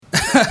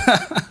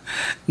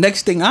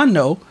Next thing I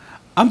know,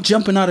 I'm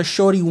jumping out a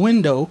shorty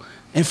window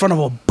in front of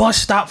a bus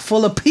stop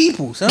full of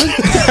people, son.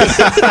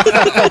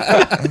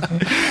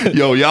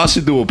 Yo, y'all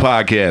should do a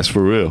podcast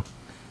for real.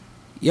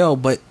 Yo,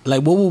 but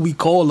like, what would we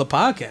call the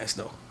podcast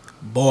though?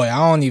 Boy,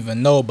 I don't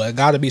even know, but it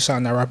got to be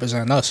something that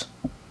represents us.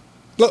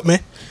 Look, man.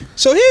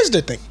 So here's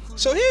the thing.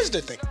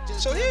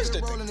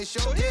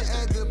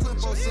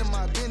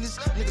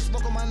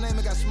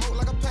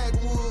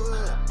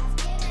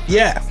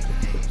 Yeah.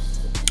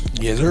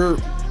 Yes, sir.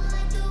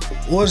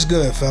 What's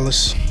good,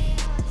 fellas?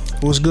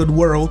 What's good,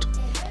 world?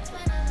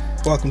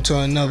 Welcome to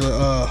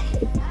another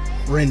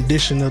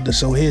rendition of the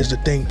So Here's the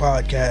Thing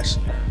podcast.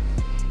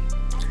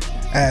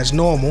 As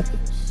normal,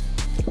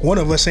 one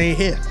of us ain't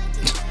here.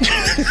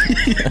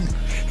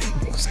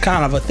 It's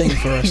kind of a thing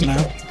for us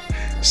now.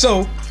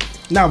 So,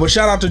 but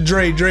shout out to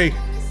Dre. Dre,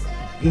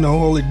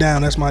 hold it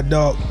down. That's my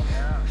dog.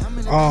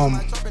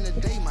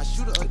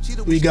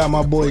 We got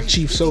my boy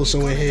Chief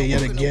Soso in here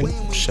yet again.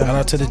 Shout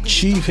out to the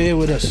Chief here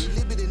with us.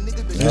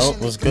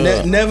 Nope, what's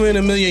good? Never in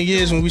a million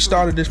years when we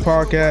started this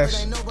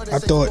podcast, I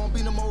thought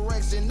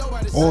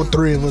all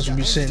three of us would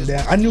be sitting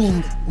down. I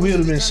knew we would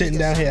have been sitting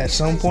down here at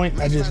some point.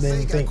 I just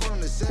didn't think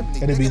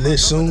it'd be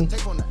this soon.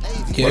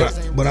 Yeah.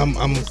 But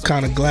I'm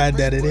kind of glad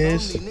that it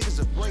is.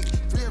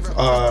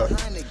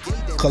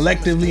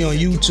 Collectively on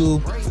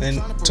YouTube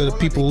and to the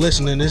people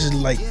listening, this is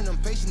like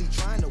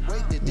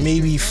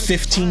maybe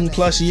 15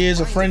 plus years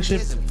of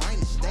friendship.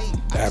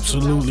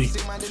 Absolutely.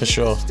 For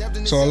sure.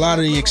 So a lot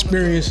of the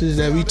experiences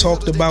that we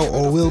talked about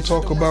or will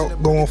talk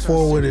about going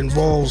forward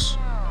involves,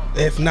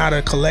 if not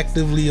a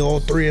collectively all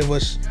three of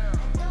us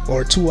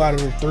or two out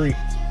of the three.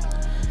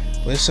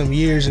 But it's some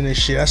years in this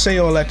shit. I say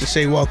all that to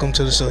say welcome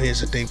to the So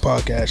Here's the Thing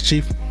podcast,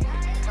 Chief.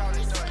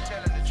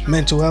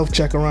 Mental health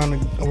check around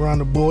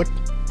the board.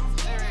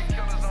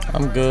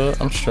 I'm good.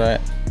 I'm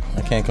strapped.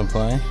 I can't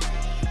complain.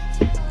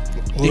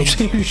 You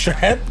say you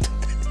strapped?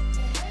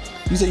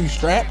 You say you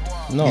strapped?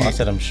 No, I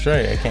said I'm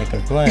straight. I can't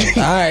complain.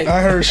 All right.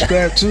 I heard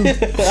strap too.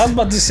 I was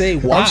about to say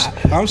why.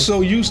 I'm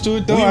so used to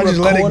it though. We I just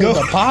let it go. The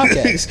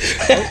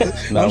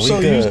podcast. No, I'm so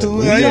good. used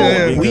to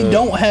it. We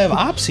don't have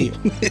ops here.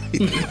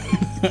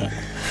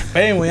 But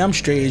anyway, I'm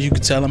straight. As you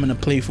can tell, I'm in a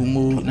playful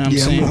mood. Know what I'm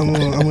saying? I'm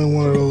in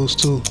one of those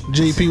too.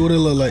 JP, what it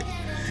look like?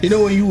 You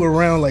know when you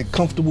around like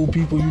comfortable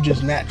people, you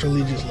just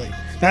naturally just like.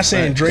 Not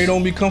saying Dre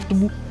don't be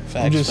comfortable.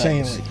 I'm just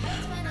saying like.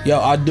 Yo,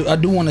 I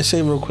do want to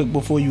say real quick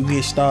before you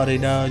get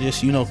started,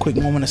 just quick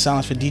moment of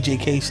silence for DJ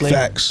K Slade.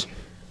 Facts.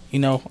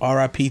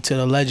 R.I.P. to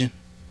the legend.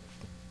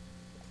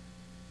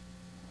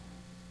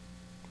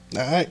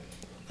 All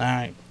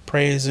right.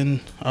 Prayers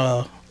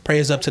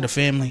up to the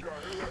family.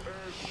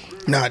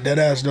 Nah, dead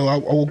ass though. I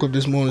woke up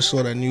this morning,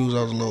 saw that news.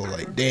 I was a little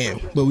like, damn.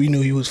 But we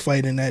knew he was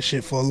fighting that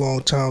shit for a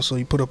long time, so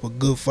he put up a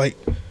good fight.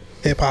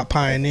 Hip hop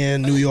pioneer,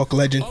 New York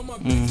legend.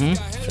 Mm-hmm.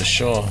 For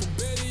sure.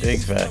 Big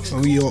facts.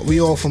 We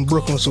all from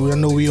Brooklyn, so I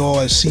know we all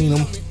have seen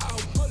him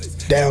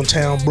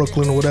downtown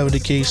Brooklyn or whatever the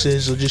case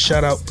is. So just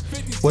shout out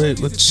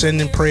with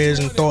sending prayers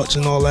and thoughts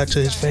and all that to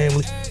his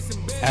family.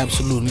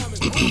 Absolutely.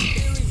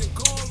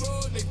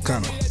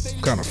 Kind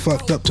of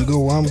fucked up to go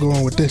where I'm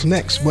going with this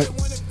next, but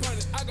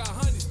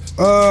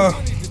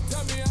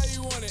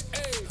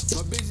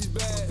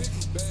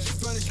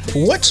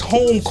what's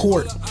home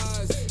court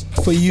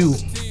for you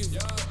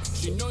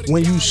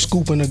when you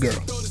scooping a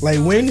girl? Like,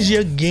 when's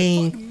your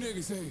game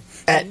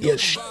at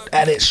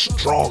its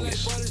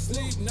strongest?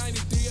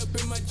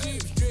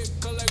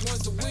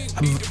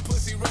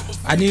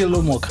 I need a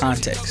little more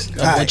context of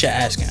what you're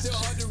asking.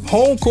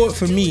 Home court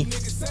for me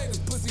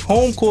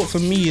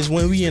is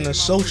when we in a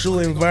social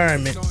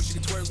environment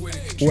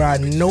where I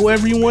know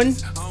everyone,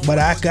 but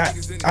I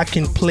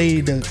can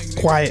play the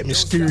quiet,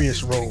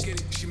 mysterious role.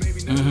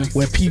 Mm-hmm.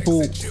 Where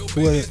people,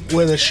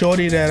 where the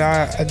shorty that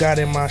I got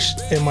in my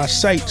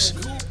sights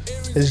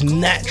is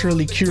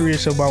naturally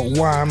curious about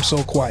why I'm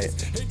so quiet.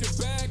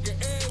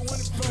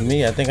 For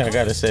me, I think I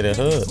gotta say the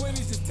hood.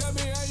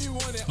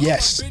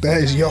 Yes,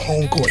 that is your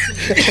home court.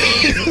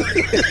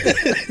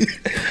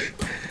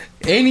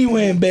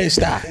 Anywhere in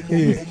Bed-Stuy.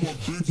 Yeah.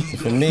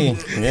 For me,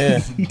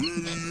 yeah.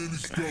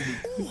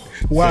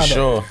 Why? For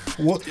sure.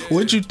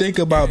 What you think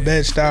about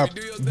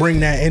Bed-Stuy bring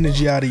that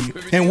energy out of you?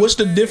 And what's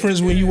the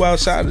difference when you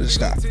outside of the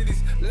stop?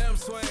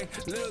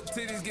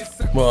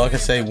 Well, I can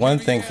say one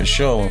thing for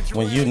sure.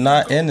 When you're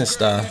not in the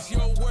style,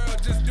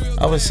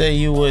 I would say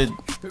you would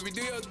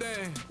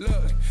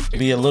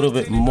be a little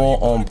bit more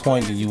on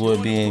point than you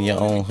would be in your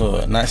own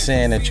hood. Not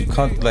saying that you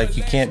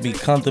can't be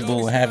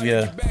comfortable and have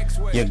your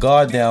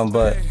guard down,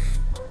 but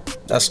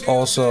that's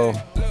also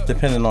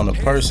depending on the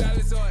person.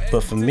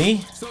 But for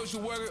me,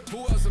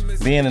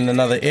 being in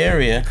another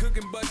area,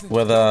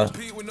 whether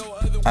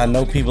I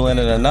know people in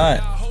it or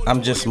not,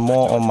 I'm just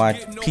more on my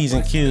P's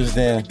and Q's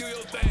than,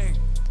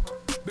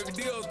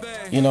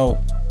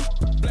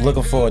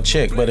 looking for a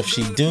chick. But if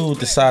she do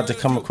decide to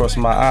come across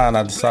my eye and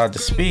I decide to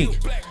speak,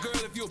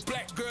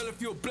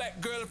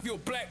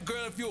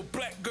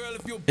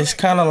 it's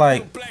kind of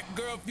like...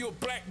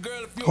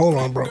 Hold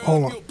on, bro.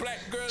 Hold on.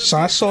 So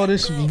I saw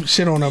this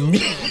shit on a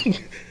meme.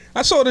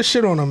 I saw this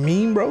shit on a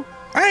meme, bro.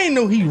 I ain't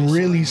know he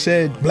really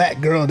said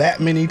black girl that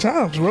many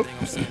times, bro.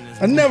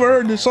 I never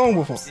heard this song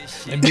before.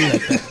 It be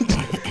like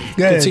that.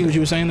 Go ahead. See what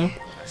you were saying though?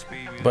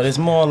 But it's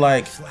more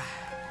like,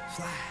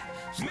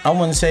 I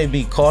wouldn't say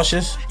be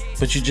cautious,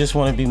 but you just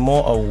want to be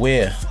more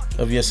aware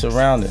of your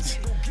surroundings.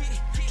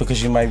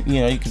 Because you might,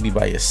 you could be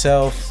by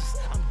yourself.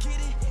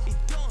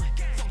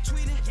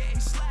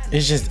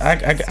 It's just,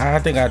 I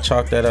think I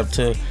chalk that up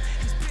to,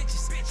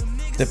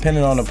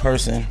 depending on the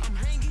person,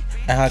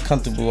 and how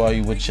comfortable are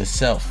you with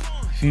yourself.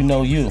 If you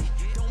know you,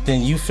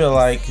 then you feel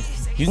like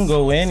you can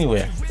go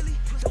anywhere.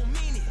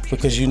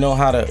 Because you know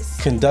how to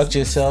conduct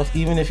yourself,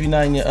 even if you're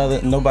not in you're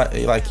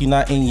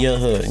not in your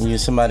hood and you're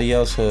somebody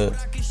else's hood.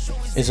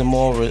 It's a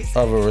more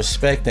of a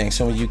respect thing.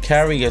 So when you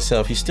carry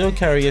yourself, you still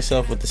carry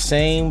yourself with the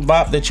same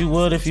bop that you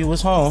would if you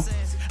was home.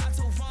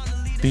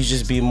 But you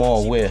just be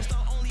more aware.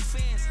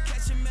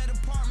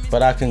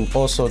 But I can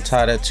also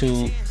tie that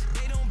to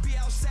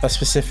a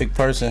specific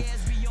person,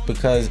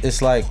 because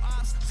it's like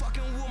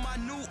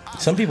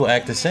some people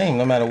act the same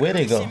no matter where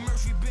they go.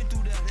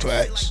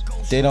 Facts.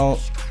 They don't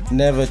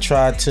never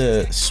try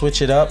to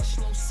switch it up,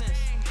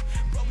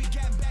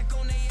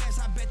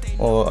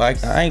 or I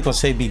ain't gonna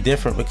say be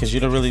different, because you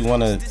don't really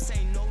want to.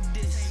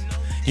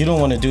 You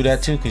don't want to do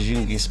that too, because you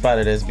can get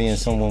spotted as being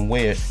someone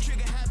weird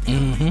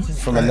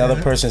from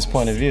another person's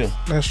point of view.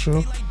 That's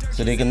true.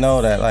 So they can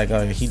know that, like,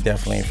 oh, he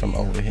definitely ain't from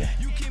over here.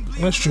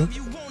 That's true.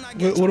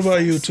 What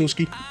about you,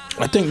 Tuski?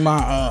 I think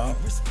my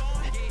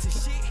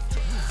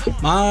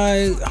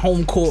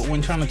home court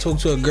when trying to talk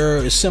to a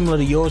girl is similar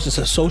to yours. It's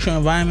a social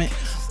environment,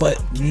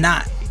 but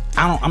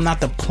I'm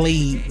not the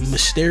play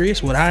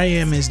mysterious. What I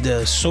am is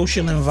the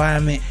social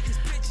environment.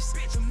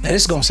 Now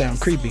this is gonna sound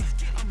creepy,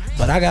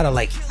 but I gotta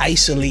like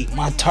isolate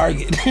my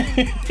target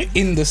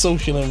in the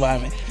social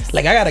environment.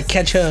 Like I gotta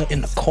catch her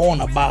in the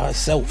corner by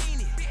herself.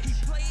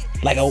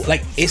 Like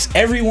it's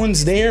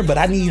everyone's there, but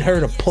I need her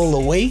to pull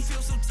away,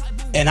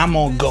 and I'm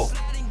gonna go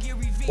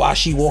while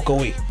she walk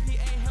away.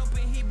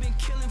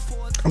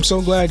 I'm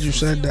so glad you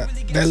said that.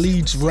 That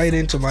leads right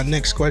into my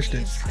next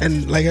question.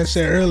 And like I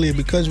said earlier,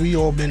 because we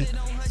all been,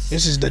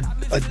 this is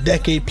a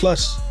decade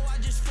plus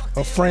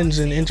of friends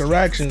and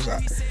interactions.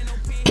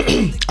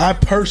 I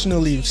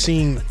personally have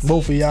seen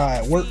both of y'all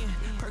at work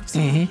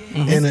in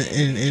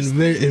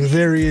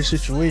various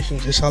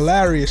situations. It's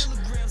hilarious.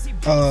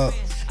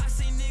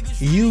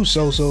 You're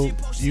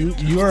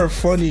a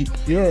funny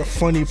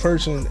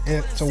person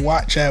to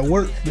watch at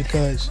work,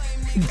 because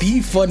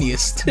the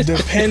funniest,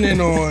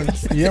 depending on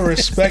your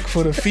respect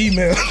for the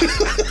female.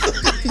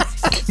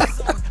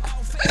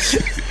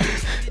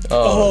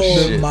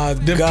 My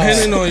God.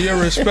 Depending on your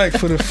respect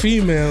for the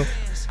female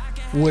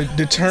would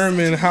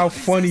determine how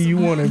funny you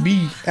want to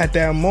be at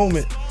that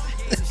moment.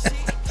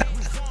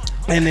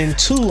 And then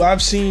two,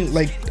 I've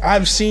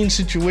seen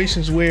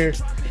situations where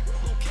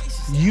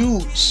you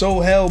so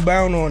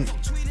hell-bound on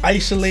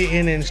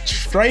isolating and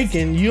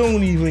striking, you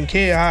don't even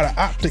care how the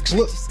optics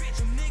look.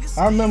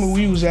 I remember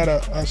we was at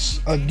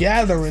a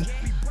gathering,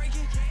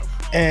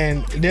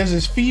 and there's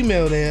this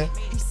female there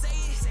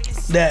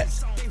that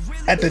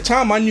at the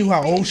time I knew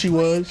how old she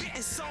was.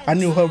 I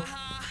knew her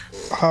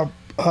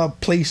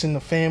place in the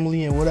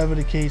family and whatever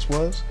the case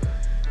was.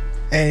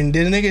 And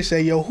then the nigga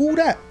say, yo, who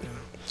that?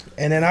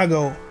 And then I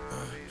go,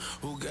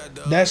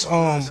 that's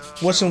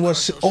what's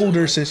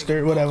older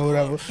sister, whatever.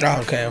 Oh,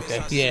 okay.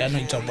 Yeah, I know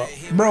you're talking about.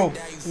 Bro,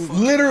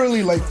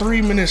 literally like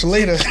 3 minutes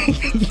later,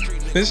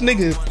 this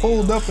nigga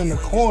pulled up in the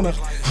corner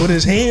with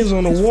his hands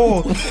on the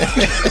wall.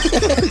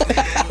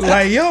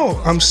 Like,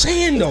 yo, I'm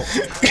saying though,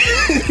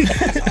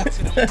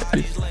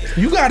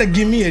 you gotta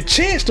give me a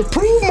chance to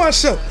prove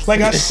myself.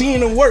 Like, I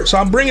seen it work. So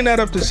I'm bringing that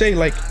up to say,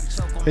 like,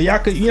 y'all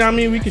could, you know what I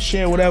mean? We could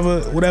share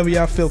whatever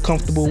y'all feel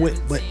comfortable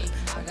with, but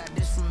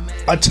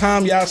a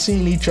time y'all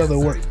seen each other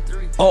work.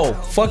 Oh,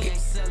 fuck it.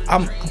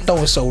 I'm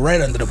throwing so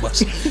right under the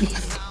bus.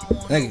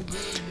 Nigga,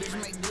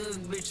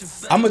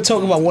 I'm gonna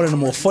talk about one of the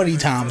more funny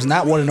times,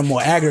 not one of the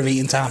more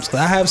aggravating times, because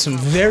I have some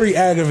very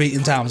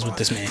aggravating times with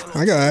this man.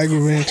 I got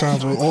aggravating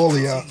times with all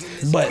of y'all.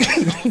 But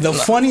the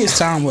funniest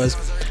time was,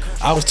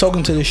 I was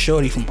talking to this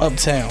shorty from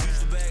uptown.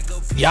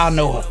 Y'all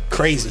know her.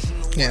 Crazy.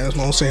 Yeah, that's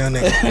what I'm saying.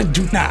 That.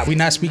 Do not. We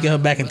not speaking her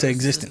back into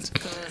existence.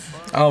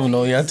 I don't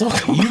know. Y'all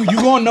talking. You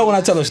gonna know when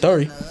I tell the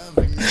story.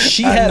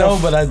 She I know,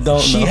 but I don't know.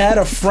 She had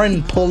a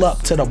friend pull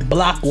up to the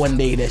block one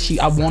day that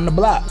I won the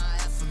block.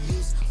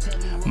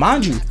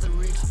 Mind you,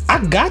 I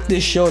got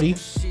this shorty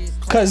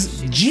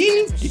because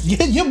Gene,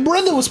 your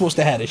brother was supposed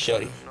to have this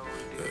shorty.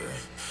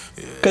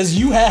 Because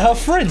you had her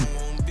friend.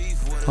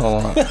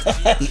 Hold on.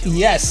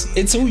 Yes,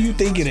 it's who you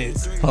think it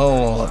is.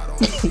 Hold on.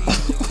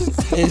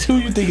 It's who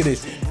you think it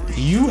is.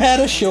 You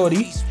had a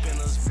shorty.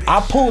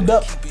 I pulled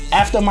up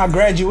after my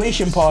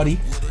graduation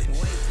party,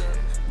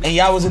 and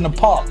y'all was in the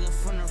park.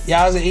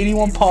 Y'all was at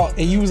 81 Park,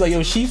 and you was like,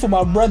 yo, she for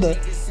my brother,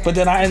 but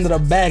then I ended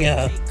up bagging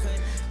her.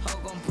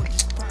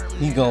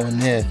 You going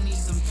there.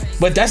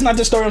 But that's not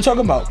the story I'm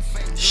talking about.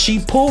 She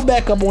pulled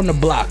back up on the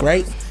block,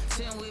 right?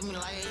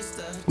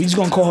 We just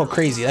gonna call her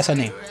Crazy. That's her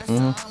name.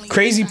 Mm-hmm.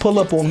 Crazy pull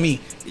up on me.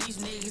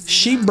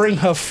 She bring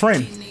her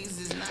friend.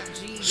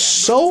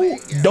 So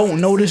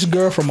don't know this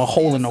girl from a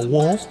hole in the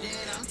wall.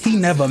 He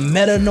never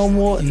met her no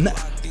more.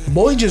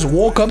 Boy just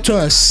walk up to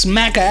her and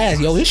smack her ass.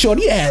 Yo, this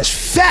shorty ass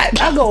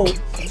fat. I go,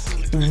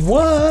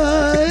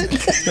 what?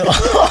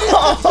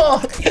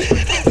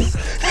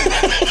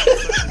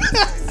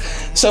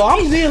 So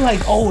I'm there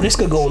like, oh, this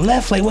could go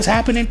left. Like, what's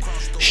happening?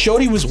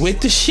 Shorty was with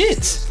the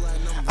shits.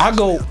 I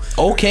go,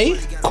 okay,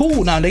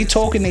 cool. Now they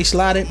talking, they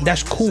sliding.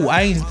 That's cool.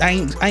 I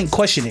ain't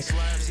questioning.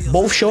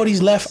 Both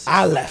shorties left.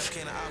 I left.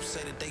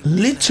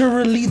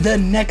 Literally the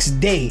next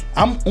day,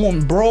 I'm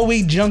on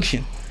Broadway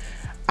Junction.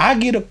 I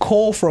get a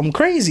call from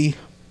Crazy.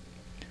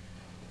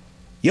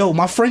 Yo,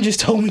 my friend just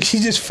told me she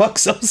just fucked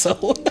so.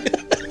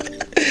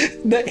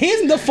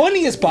 Here's the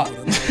funniest part.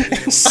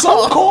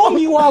 So called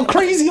me while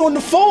Crazy on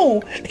the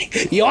phone.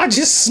 Yo, I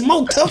just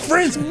smoked her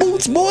friend's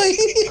boots, boy.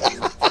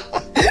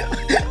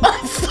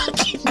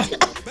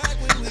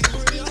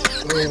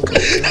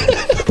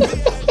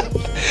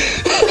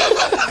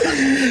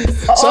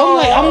 So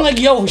I'm like,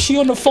 yo, she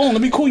on the phone.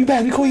 Let me call you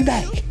back.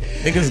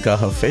 Niggas got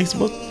her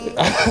Facebook.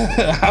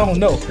 I don't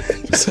know.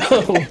 So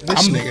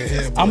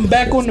I'm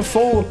back on the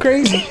phone with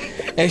Crazy,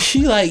 and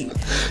she like,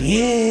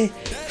 yeah,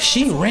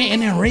 she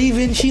ranting and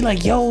raving. She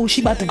like, yo,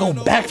 she about to go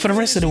back for the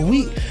rest of the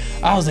week.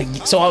 I was like,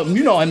 so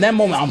in that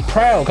moment I'm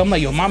proud. I'm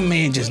like, yo, my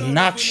man just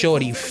knocked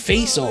Shorty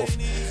face off.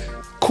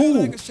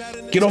 Cool.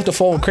 Get off the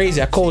phone with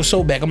Crazy. I called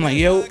So back. I'm like,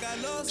 yo,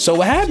 so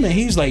what happened?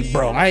 He's like,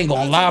 bro, I ain't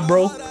gonna lie,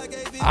 bro.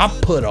 I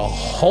put a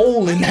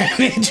hole in that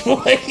bitch,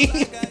 boy.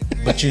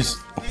 But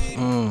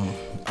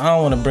I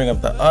don't want to bring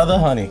up the other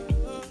honey.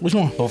 Which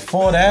one?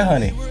 Before that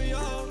honey.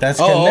 That's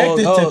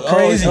connected to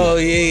Crazy. Oh,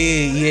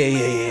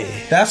 yeah.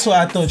 That's what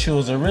I thought you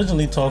was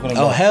originally talking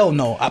about. Oh, hell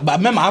no. But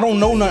remember, I don't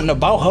know nothing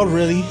about her,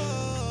 really.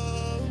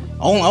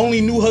 I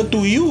only knew her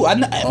through you.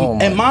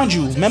 And mind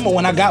you, remember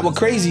when I got with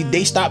Crazy,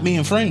 they stopped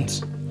being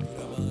friends.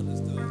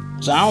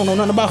 So I don't know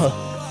nothing about her.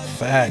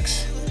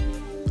 Facts.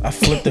 I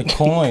flipped a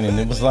coin and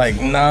it was like,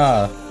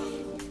 nah.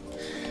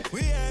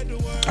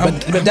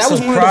 But that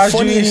was one of the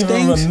funniest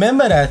things.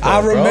 Remember that? Though, I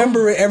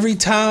remember it every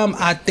time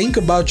I think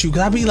about you. Cause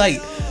I be like,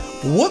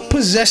 what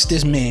possessed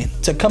this man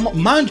to come up?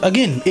 Mind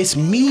again, it's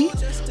me.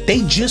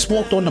 They just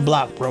walked on the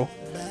block, bro.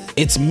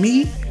 It's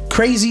me,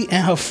 Crazy,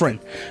 and her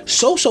friend.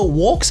 So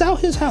walks out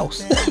his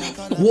house,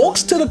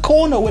 walks to the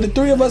corner where the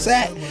three of us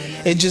at,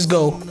 and just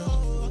go,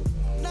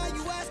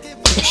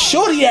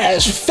 shorty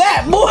ass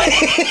fat boy.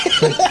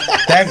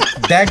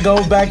 that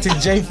goes back to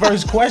Jay's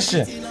first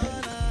question.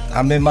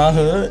 I'm in my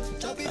hood.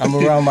 I'm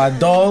around my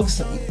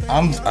dogs.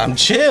 I'm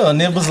chill,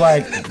 and it was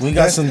like we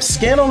got some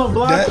skin on the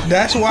block.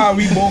 That's why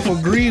we both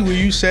agreed when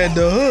you said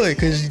the hood,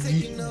 cause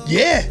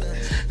yeah,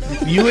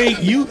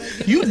 you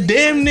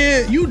damn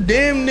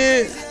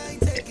near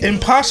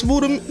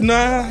impossible to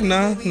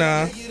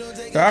nah.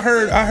 I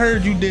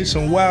heard you did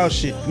some wild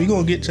shit. We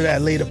gonna get to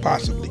that later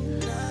possibly.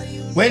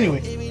 Well,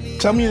 anyway,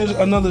 tell me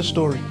another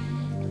story.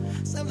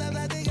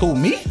 Who,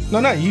 me? No,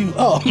 not you.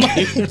 Oh,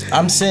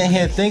 I'm sitting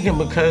here thinking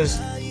because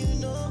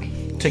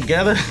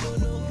together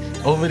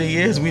over the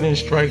years we done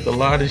strike a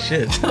lot of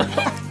shit.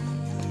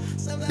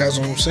 That's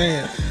what I'm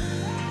saying.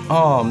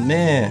 Oh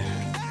man,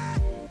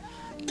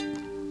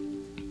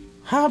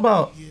 how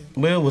about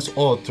where it was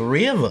all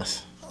three of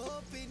us?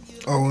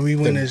 Oh, when we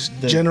went as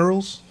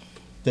generals?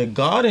 The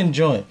Garden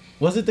joint.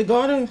 Was it the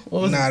Garden?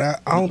 Or was I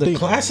don't think the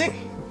classic.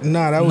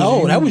 Nah, that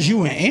was you. That was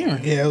you and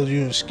Aaron. Yeah, that was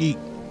you and Skeet.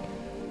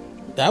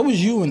 That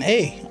was you and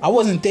A. I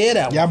wasn't there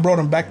that Y'all brought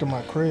him back to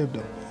my crib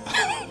though.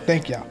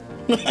 Thank y'all.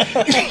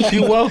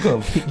 You're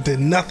welcome. Did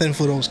nothing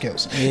for those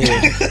kills.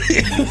 Yeah.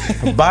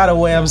 By the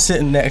way, I'm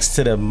sitting next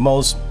to the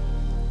most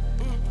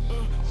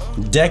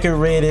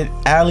decorated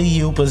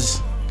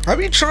alley-oopers I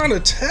be trying to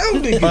tell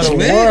niggas, of the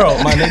man.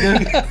 world, my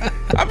nigga.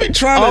 I be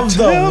trying to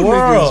tell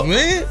niggas,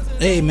 man.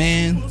 Hey,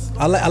 man.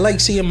 I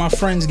like seeing my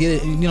friends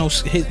get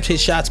hit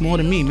shots more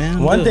than me,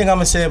 man. One thing I'm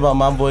gonna say about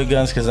my boy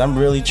Guns, because I'm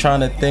really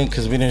trying to think,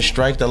 because we didn't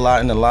strike a lot,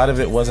 and a lot of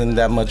it wasn't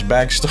that much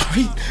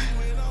backstory,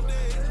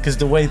 because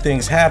the way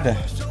things happen.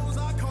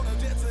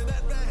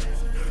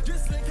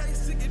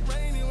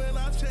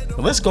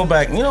 Let's go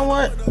back. You know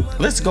what?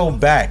 Let's go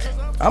back.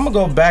 I'm gonna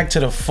go back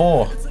to the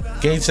 4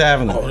 Gates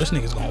Avenue. Oh, this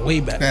nigga's going way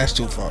back. That's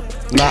too far.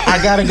 Now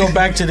I gotta go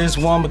back to this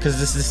one because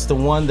this is the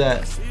one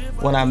that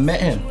when I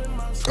met him.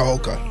 Oh,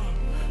 okay.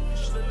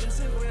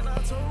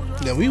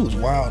 Yeah, we was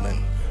wild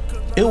then.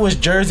 It was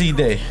Jersey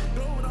Day.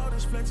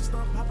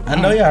 I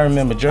know y'all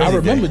remember Jersey Day. I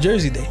remember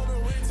Jersey Day.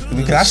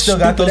 Because I still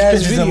got those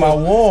pictures on my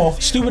wall.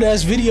 Stupid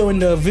ass video in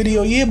the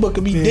video yearbook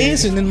of me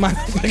dancing in my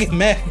fucking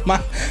my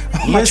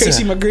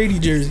Tracy McGrady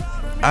jersey.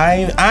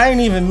 I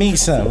ain't even meet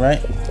son, right?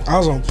 I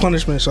was on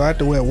punishment, so I had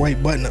to wear a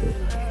white button up.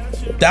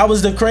 That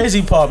was the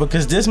crazy part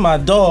because this my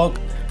dog,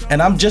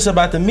 and I'm just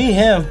about to meet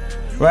him,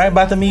 right?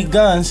 About to meet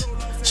Guns.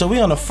 So we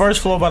on the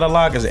first floor by the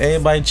lockers.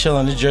 Everybody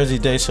chilling the Jersey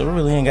Day, so we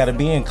really ain't got to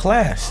be in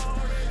class.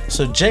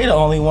 So Jay the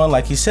only one,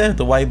 like he said,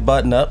 the white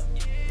button up.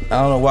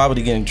 I don't know why would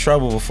he get in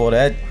trouble before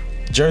that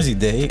Jersey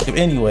Day.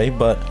 Anyway,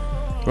 but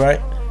right.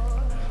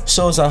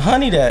 So it's a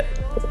honey that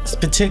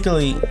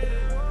particularly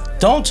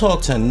Don't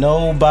talk to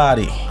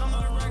nobody.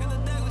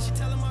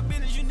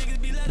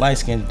 Light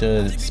skinned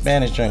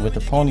Spanish drink with the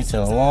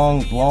ponytail,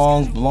 long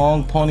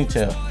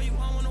ponytail.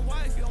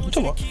 What you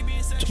talking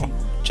about?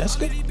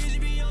 Jessica?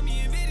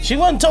 She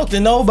wouldn't talk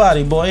to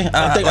nobody, boy.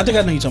 I think I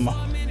know who you talking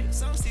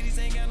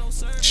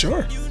about.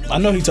 Sure. I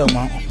know who you talking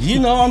about. You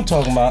know what I'm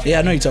talking about. Yeah,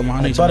 I know who you talking about. I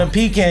know who you But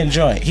talking a pecan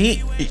joint.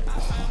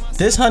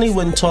 This honey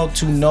wouldn't talk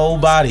to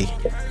nobody.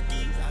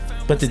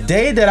 But the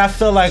day that I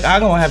feel like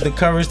I'm gonna have the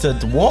courage to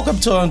walk up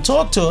to her and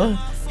talk to her,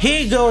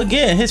 here you go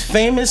again. His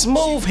famous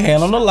move,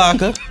 hand on the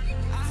locker.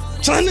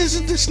 Son,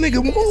 this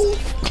nigga move.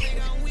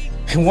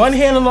 One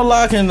hand on the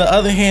locker and the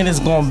other hand is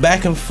going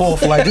back and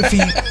forth like if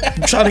he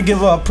try to give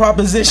her a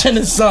proposition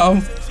or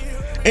something.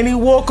 And he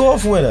walk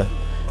off with her.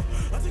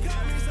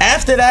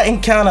 After that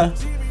encounter,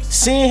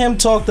 seeing him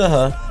talk to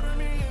her,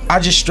 I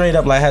just straight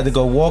up like had to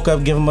go walk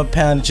up, give him a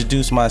pound,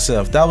 introduce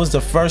myself. That was the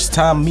first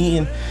time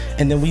meeting,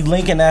 and then we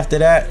linking after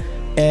that.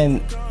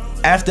 And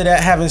after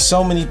that, having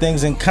so many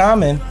things in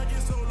common.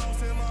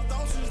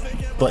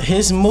 But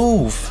his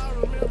move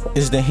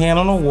is the hand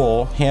on the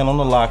wall, hand on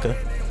the locker,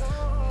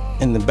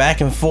 and the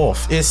back and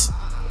forth.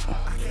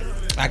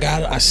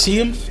 I see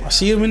him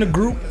in the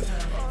group,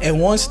 and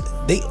once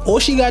all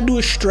she gotta do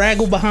is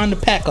straggle behind the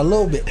pack a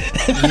little bit.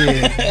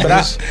 Yeah,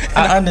 but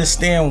I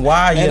understand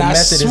why your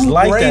method is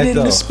like right that in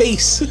though. the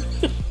space.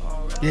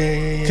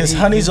 Yeah. Because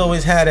honey's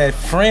always had that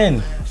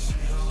friend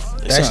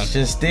that's Son,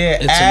 just there.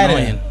 It's adding.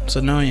 annoying. It's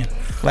annoying.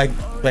 Like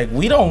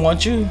we don't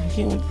want you.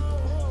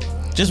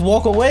 Just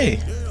walk away.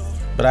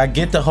 But I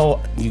get the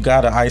whole you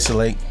gotta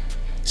isolate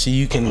so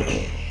you can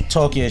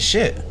talk your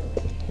shit.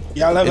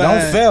 Y'all It ever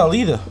don't fail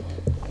either.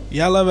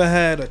 Y'all ever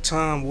had a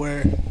time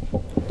where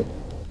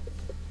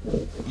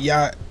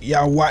y'all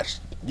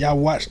watched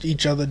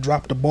each other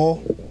drop the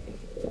ball?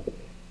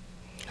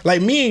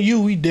 Like me and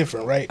you, we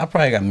different, right? I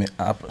probably got me.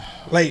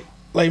 Like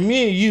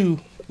me and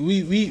you,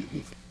 we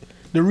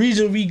the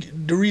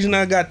reason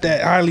I got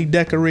that highly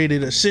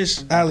decorated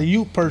assist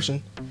alley-oop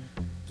person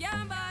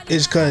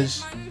is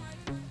cause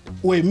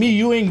with me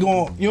you ain't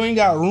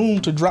got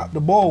room to drop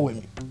the ball with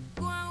me.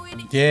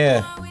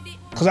 Yeah.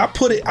 Cause I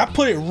put it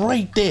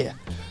right there.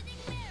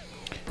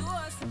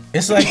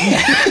 It's like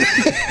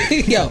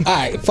Yo,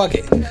 alright, fuck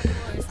it.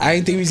 I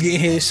didn't think we was getting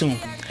here soon.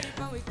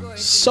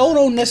 So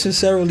don't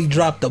necessarily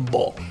drop the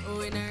ball.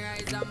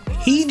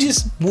 He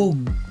just will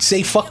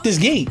say fuck this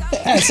game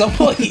at some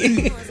point.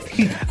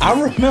 I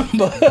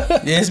remember.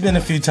 Yeah, it's been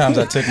a few times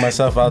I took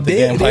myself out the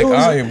game like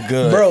I am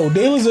good. Bro,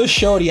 there was a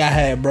shorty I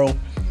had, bro,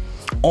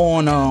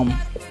 on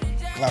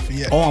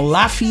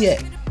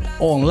Lafayette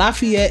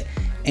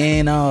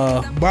and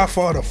by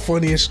far the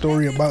funniest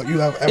story about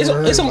you I've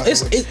ever heard.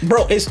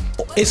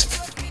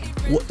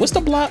 What's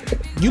the block?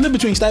 You live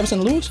between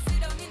Stuyvesant and Lewis?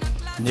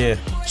 Yeah.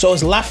 So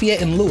it's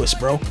Lafayette and Lewis,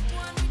 bro.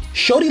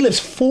 Shorty lives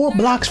 4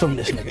 blocks from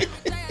this nigga.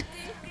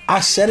 I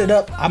set it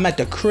up. I'm at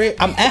the crib.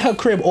 I'm at her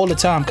crib all the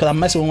time because I'm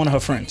messing with one of her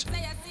friends.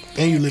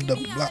 And you lived up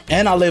the block.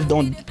 And I lived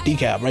on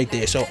DeKalb right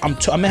there. So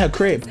I'm at her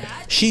crib.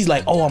 She's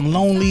like, oh, I'm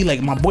lonely.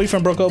 Like, my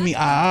boyfriend broke up with me.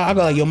 I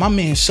go like, yo, my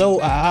man,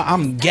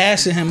 I'm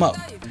gassing him up.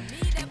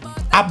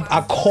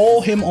 I call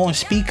him on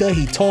speaker.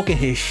 He talking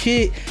his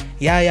shit.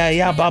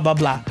 Yeah, blah, blah,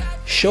 blah.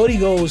 Shorty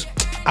goes,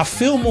 I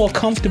feel more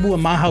comfortable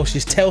in my house.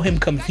 Just tell him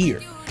come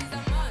here.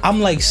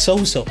 I'm like,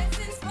 so.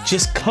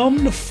 Just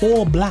come to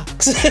 4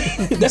 blocks.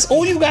 That's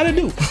all you gotta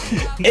do.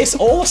 It's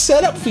all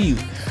set up for you.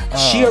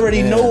 She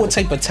already know what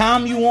type of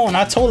time you on.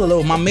 I told her,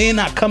 though, my man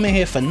not coming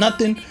here for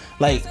nothing.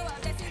 Like,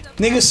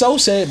 nigga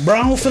said, bro,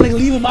 I don't feel like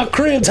leaving my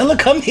crib. Tell her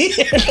come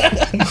here.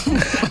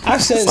 I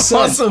said,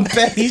 son,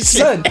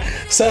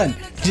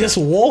 just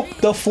walk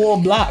the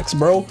 4 blocks,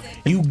 bro.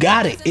 You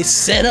got it. It's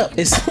set up.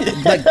 It's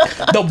like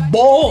the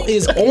ball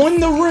is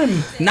on the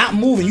rim, not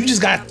moving. You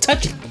just gotta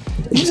touch it.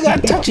 It's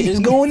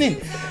going in.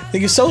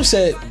 Nigga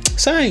said,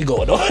 son, I ain't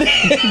going on.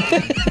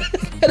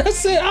 And I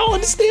said, I don't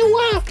understand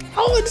why. I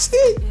don't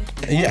understand.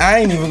 Yeah, I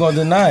ain't even gonna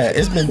deny it.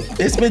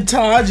 It's been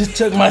time. I just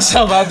took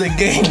myself out the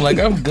game. Like,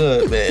 I'm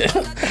good, man.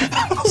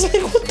 I was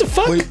like, what the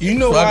fuck? But you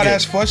know why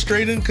that's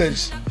frustrating?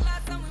 Because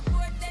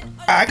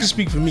I can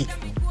speak for me.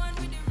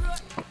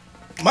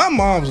 My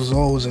mom's was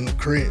always in the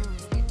crib.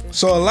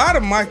 So a lot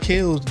of my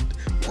kills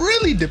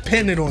really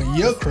depended on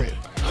your crib.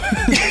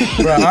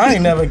 Bro, I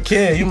ain't never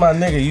cared. You my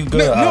nigga. You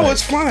good. No,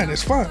 it's fine.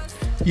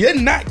 You're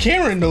not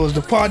caring though is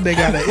the part that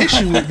got an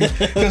issue with me.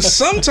 Because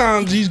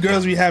sometimes these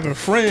girls be having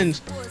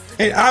friends,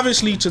 and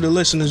obviously to the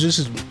listeners, this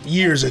is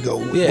years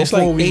ago. Yeah, it's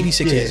like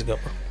 86 years ago,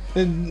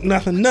 bro. And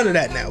none of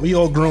that now. We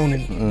all grown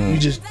and we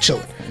just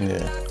chilling.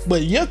 Yeah.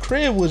 But your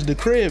crib was the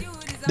crib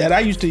that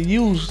I used to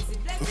use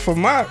for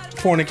my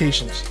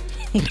fornications.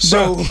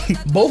 So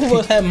both of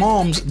us had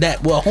moms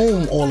that were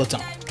home all the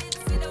time.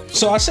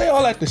 So I say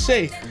all that to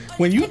say,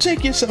 when you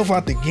take yourself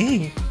out the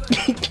game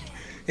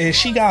and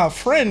she got a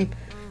friend,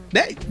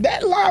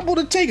 that liable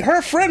to take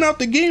her friend out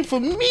the game for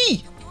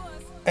me.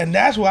 And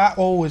that's why I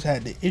always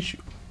had the issue.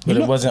 But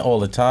it wasn't all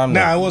the time.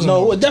 Nah, it wasn't.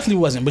 No, it definitely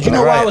wasn't. But you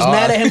know why I was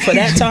mad at him for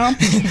that time?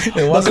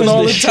 It wasn't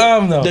all the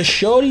time though. The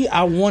shorty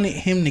I wanted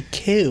him to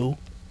kill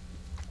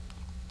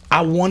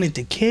I wanted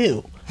to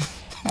kill.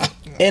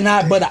 And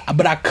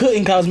but I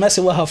couldn't cause I was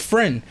messing with her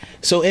friend.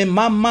 So in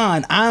my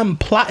mind, I'm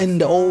plotting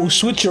the old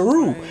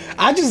switcheroo.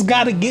 I just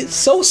gotta get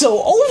so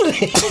over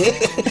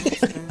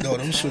it. No,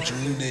 them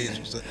switcheroo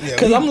days. Yeah,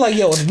 Cause I'm like,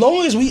 yo, as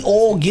long as we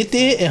all get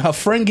there and her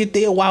friend get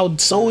there while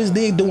So is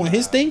there doing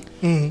his thing,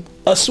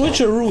 a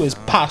switcheroo is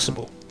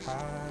possible.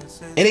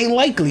 It ain't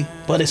likely,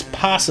 but it's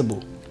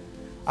possible.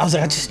 I was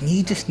like, I just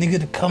need this nigga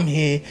to come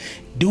here,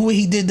 do what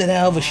he did to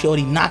that other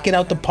shorty, knock it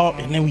out the park,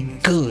 and then we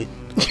good.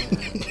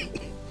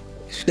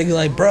 Nigga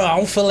like, bro, I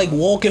don't feel like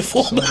walking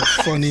for the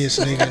funniest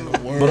nigga in the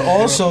world. But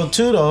also,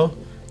 too, though,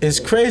 it's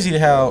crazy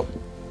how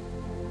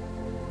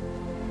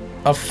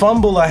a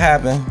fumble will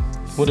happen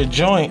with a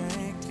joint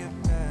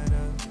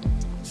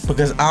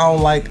because I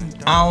don't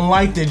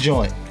like the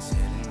joint.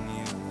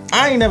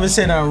 I ain't never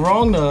said nothing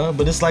wrong to her,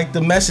 but it's like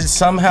the message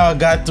somehow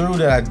got through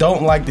that I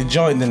don't like the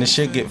joint, and then the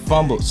shit get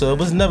fumbled. So it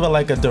was never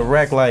like a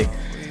direct like.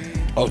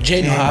 Oh,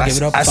 Jay, know how I give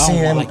it up. I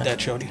don't like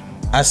that, shorty.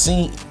 I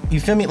seen, you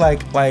feel me,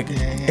 like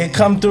it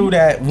come through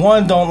that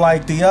one don't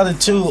like the other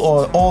two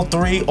or all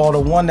three or the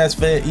one that's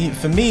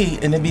for me,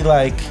 and it be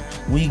like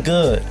we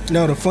good.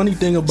 No, the funny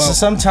thing about so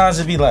sometimes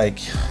it be like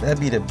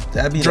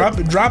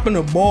dropping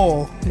the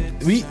ball.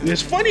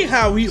 It's funny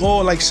how we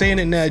all like saying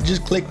it now. It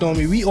just clicked on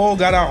me. We all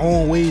got our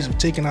own ways of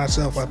taking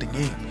ourselves out the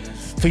game.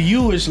 For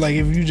you, it's like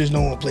if you just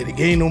don't want to play the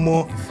game no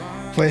more.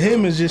 For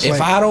him, it's just if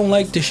like, I don't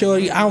like the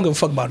shorty, I don't give a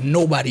fuck about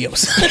nobody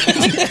else.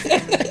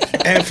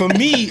 And for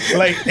me,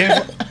 like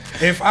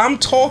if I'm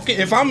talking,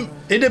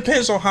 it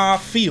depends on how I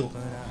feel.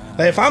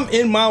 Like if I'm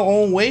in my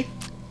own way,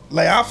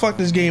 like I'll fuck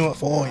this game up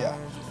for all y'all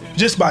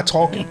just by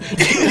talking.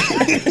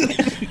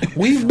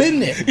 We've been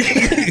there.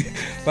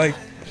 Like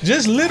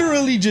just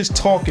literally just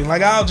talking.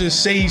 Like I'll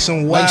just say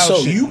some wild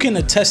so shit. You can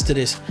attest to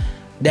this,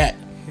 that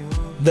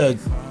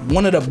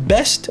one of the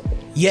best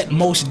yet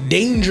most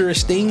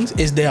dangerous things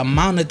is the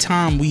amount of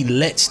time we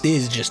let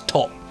Stiz just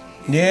talk.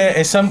 Yeah,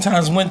 it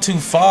sometimes went too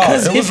far.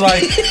 It was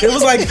like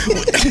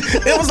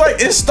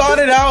it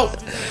started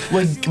out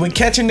with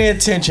catching their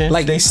attention.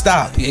 Like they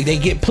stopped. They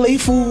get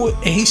playful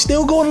and he's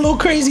still going a little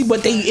crazy,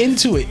 but they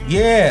into it.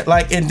 Yeah,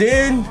 like, and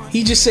then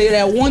he just say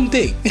that one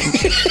thing.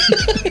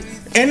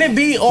 And it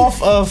be off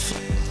of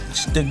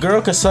the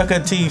girl could suck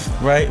her teeth,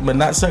 right? But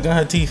not sucking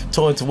her teeth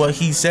towards what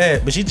he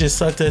said, but she just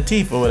sucked her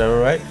teeth or whatever,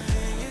 right?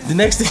 The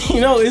next thing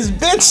you know is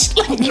bitch,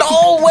 like,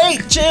 no,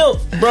 wait,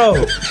 chill.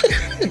 Bro.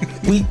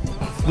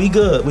 We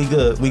good.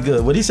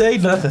 What'd he say?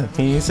 Nothing.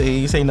 He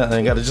say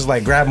nothing. Gotta just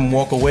like grab him,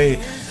 walk away.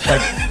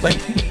 Like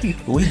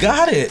we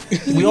got it.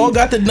 We all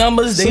got the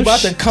numbers. They about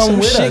to come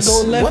with us.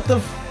 What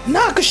the?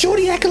 Nah, cause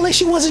shorty acting like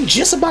she wasn't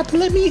just about to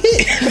let me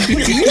hit.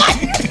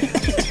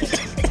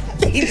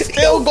 He's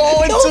still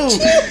going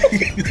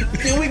to.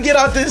 Can we get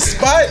out this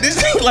spot?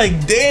 This thing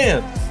like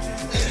damn.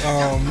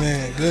 Oh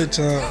man, good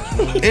time.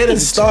 It'll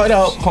start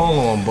out. Hold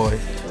on, boy.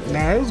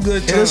 Nah, it was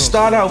good time. It'll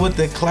start out with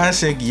the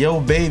classic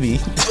 "Yo, baby."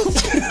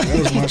 That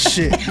was my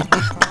shit.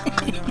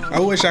 I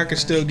wish I could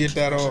still get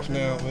that off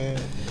now,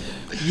 man.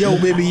 Yo,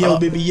 baby, yo,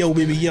 baby, yo,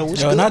 baby, yo.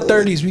 What's in our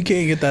 30s, we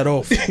can't get that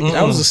off.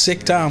 That was a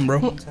sick time, bro.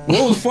 What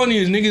was funny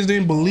is niggas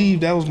didn't believe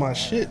that was my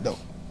shit, though.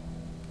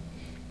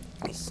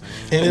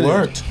 It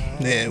worked.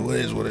 Yeah, it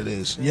is what it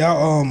is.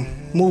 Y'all,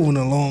 moving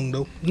along,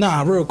 though.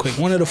 Nah, real quick.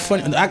 One of the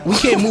funny... we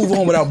can't move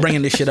on without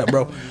bringing this shit up,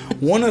 bro.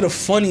 One of the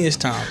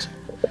funniest times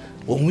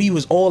when we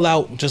was all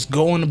out just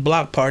going to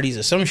block parties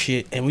or some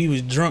shit, and we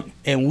was drunk,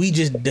 and we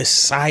just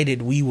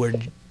decided we were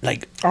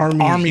like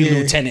army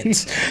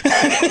lieutenants.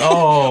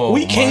 Oh,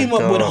 we came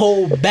up with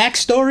whole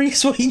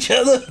backstories for each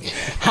other,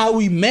 how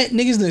we met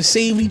niggas that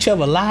saved each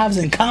other lives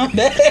in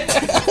combat.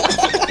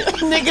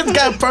 Niggas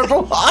got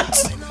Purple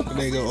Hearts.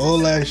 They go all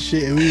that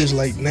shit, and we was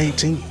like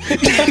 19.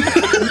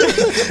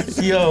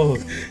 Yo,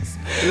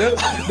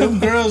 them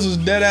girls was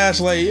dead ass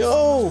like,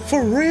 yo,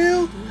 for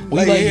real.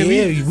 We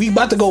like, we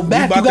about to go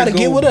back. You gotta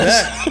get with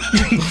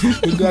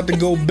us. We got to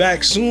go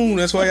back soon.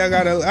 That's why I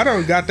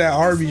done got that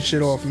Arby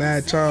shit off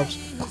mad times.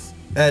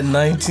 At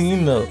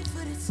 19 though.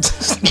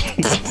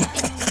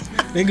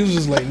 Niggas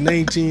was like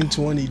 19,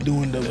 20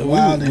 doing the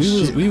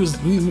wildest shit.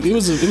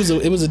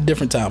 It was a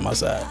different time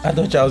outside. I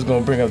thought y'all was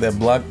gonna bring up that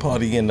block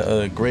party in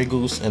the Grey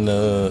Goose and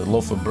the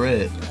loaf of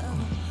bread.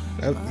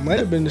 That might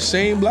have been the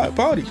same block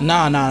party.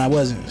 Nah, it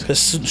wasn't. Cause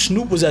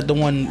Snoop was at the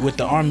one with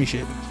the army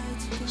shit.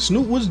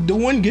 Snoop was the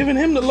one giving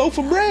him the loaf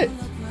of bread.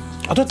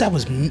 I thought that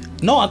was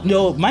it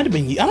might have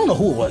been. I don't know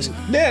who it was.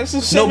 Yeah, it's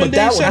a 7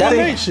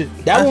 day shit.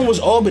 That one was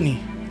Albany.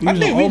 I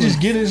think we just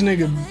get this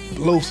nigga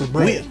loaves of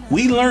bread.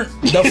 We learned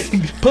put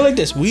it like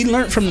this. We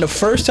learned from the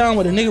first time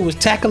when the nigga was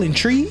tackling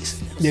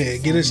trees. Yeah,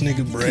 get this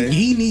nigga bread.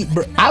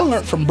 I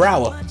learned from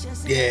Brower.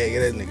 Yeah,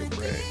 get that nigga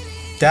bread.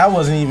 That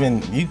wasn't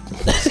even you.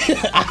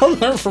 I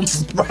learned from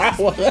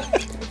Brower.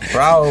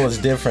 Brower was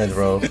different,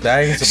 bro.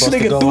 That ain't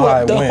supposed to go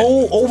high win.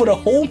 Over the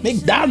whole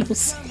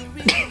McDonald's.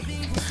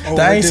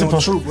 That ain't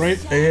supposed to, right?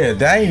 Yeah,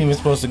 that ain't even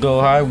supposed to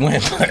go high win.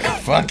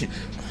 Fuck it.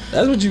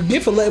 That's what you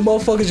get for letting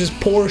motherfuckers just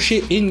pour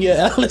shit in your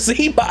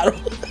LSE bottle.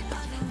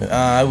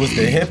 It was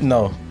the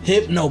Hypno.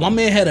 No, my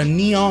man had a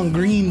neon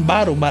green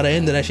bottle by the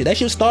end of that shit. That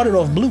shit started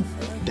off blue.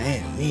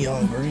 Damn,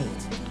 neon green.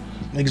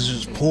 Niggas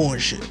just pouring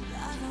shit.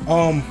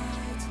 I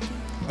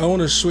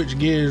want to switch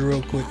gears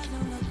real quick.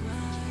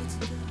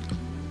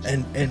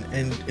 And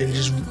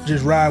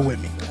just ride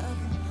with me.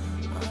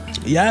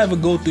 Y'all ever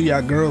go through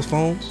y'all girls'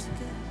 phones?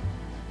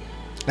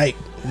 Like,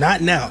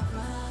 not now.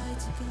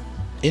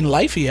 In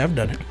life, yeah, I've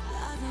done it.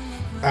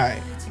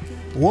 Alright.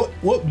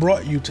 What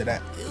brought you to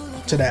that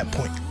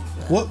point?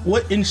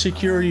 What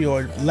insecurity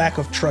or lack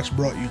of trust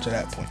brought you to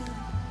that point?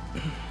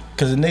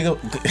 Cause a nigga.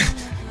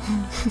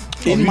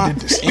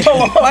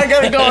 I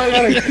gotta go.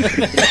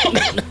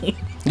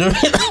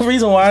 The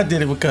reason why I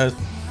did it because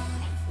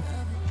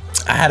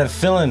I had a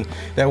feeling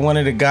that one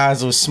of the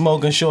guys was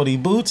smoking shorty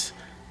boots,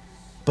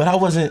 but I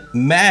wasn't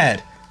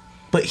mad.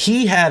 But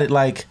he had it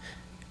like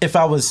if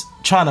I was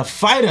trying to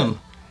fight him.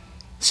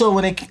 So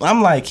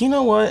I'm like, you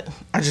know what?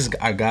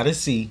 I gotta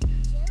see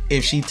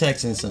if she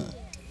texting something.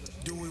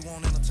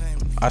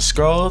 I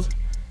scrolled,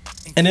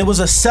 and it was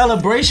a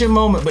celebration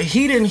moment, but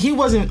he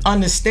wasn't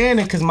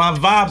understanding because my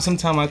vibe.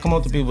 Sometimes I come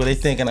up to people, they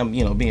thinking I'm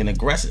being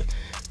aggressive.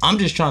 I'm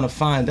just trying to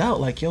find out,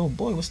 like, yo,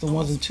 boy, what's the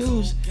ones and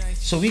twos?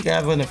 So we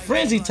got in a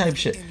frenzy type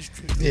shit.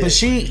 Yeah. But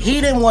he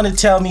didn't want to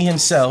tell me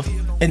himself.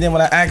 And then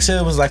when I asked her,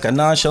 it was like a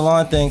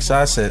nonchalant thing. So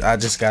I said, I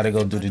just got to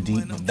go do the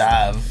deep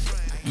dive.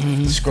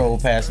 Mm-hmm. Scroll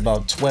past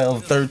about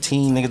 12,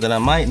 13 niggas that I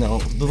might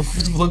know.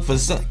 Look for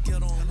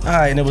something. All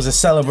right, and it was a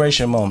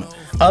celebration moment.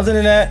 Other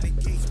than that,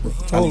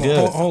 I'm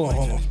good. Hold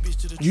on.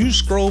 You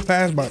scroll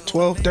past about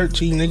 12,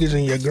 13 niggas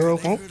in your girl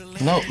phone?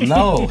 No,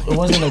 it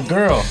wasn't a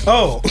girl.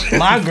 Oh.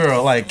 My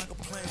girl, like,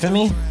 feel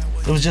me?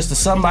 It was just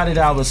somebody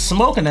that I was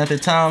smoking at the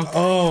time.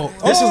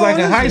 This was like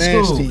in high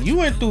school. You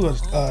went through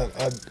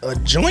a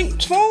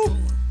joint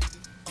phone?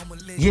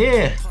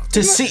 Yeah,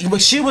 to see,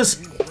 but she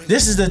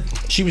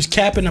was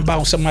capping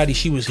about somebody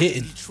she was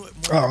hitting.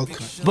 Oh,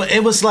 okay. But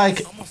it was like,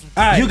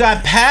 you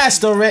got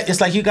past already.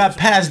 It's like you got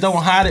past,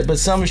 don't hide it, but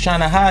someone's trying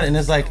to hide it, and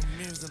it's like,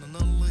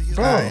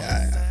 bro,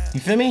 you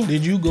feel me?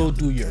 Did you go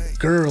through your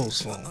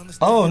girl's phone?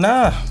 Oh,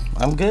 nah,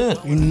 I'm good.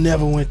 You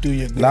never went through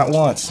your girl's Not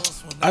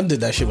once. I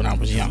did that shit when I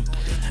was young.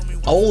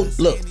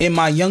 Look, in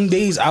my young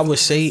days, I would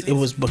say it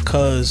was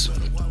because,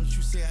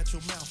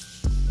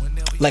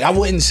 like, I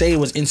wouldn't say it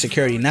was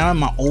insecurity. Now in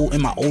my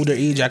older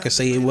age, I could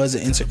say it was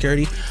an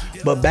insecurity,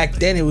 but back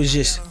then it was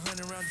just,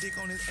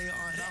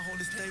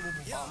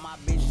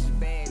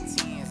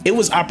 it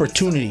was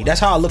opportunity. That's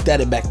how I looked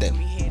at it back then.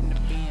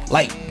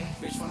 Like,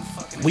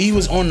 we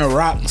was on the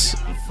rocks,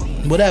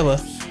 whatever.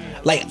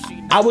 Like,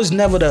 I was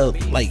never the,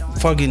 like,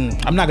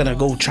 fucking, I'm not gonna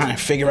go try and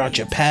figure out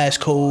your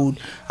passcode.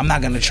 I'm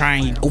not gonna try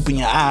and open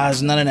your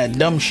eyes, none of that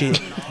dumb shit.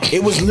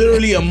 It was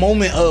literally a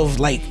moment of,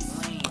 like,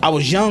 I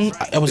was young.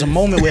 It was a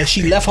moment where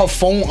she left her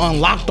phone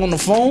unlocked on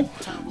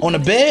the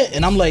bed,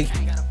 and I'm like,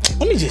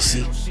 let me just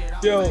see.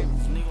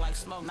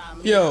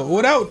 Yo,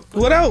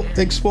 without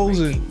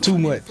exposing too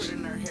much,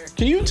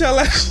 can you tell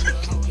us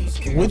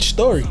which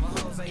story?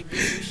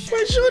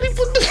 When shorty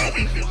put the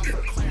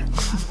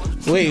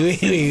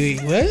Wait,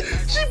 what?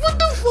 She put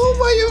the phone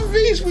by your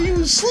face when you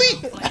was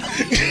asleep.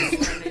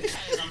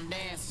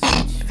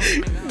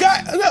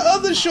 Got the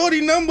other shorty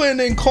number and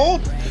then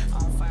called.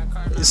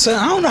 Son,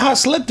 I don't know how I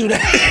slept through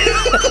that.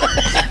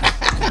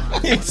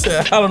 He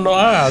said, I don't know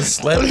how I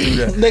slept through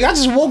that. Like, I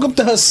just woke up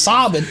to her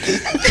sobbing.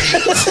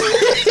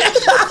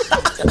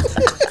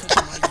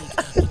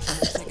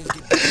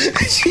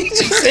 She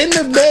just in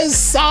the bed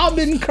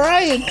sobbing,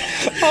 crying.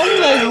 I'm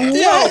like,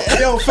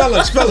 yo,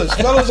 fellas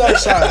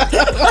outside.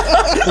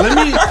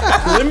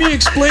 Let me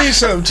explain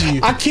something to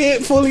you. I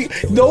can't fully.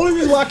 The only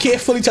reason why I can't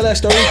fully tell that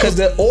story because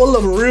all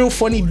the real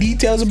funny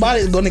details about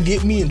it is gonna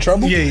get me in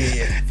trouble.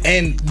 Yeah.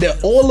 And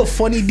all the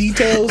funny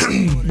details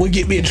would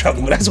get me in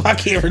trouble. That's why I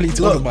can't really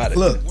talk about it.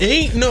 Look,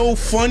 ain't no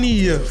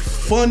funnier,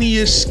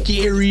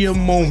 scarier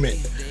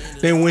moment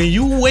than when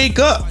you wake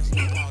up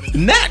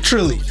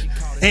naturally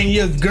and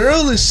your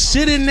girl is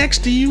sitting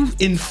next to you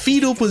in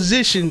fetal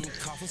position,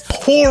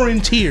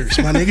 pouring tears,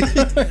 my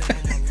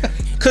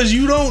nigga. Cause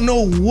you don't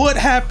know what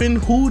happened,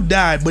 who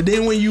died. But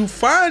then when you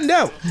find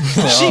out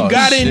she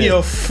got in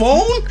your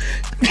phone,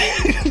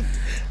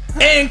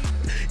 and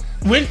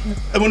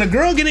when a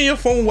girl get in your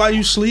phone while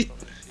you sleep,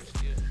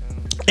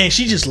 and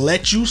she just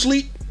let you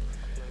sleep,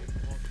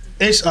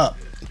 it's up.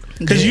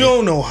 Cause you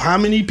don't know how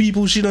many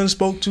people she done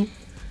spoke to.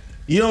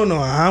 You don't know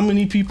how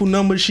many people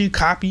numbers she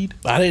copied.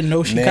 I didn't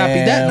know she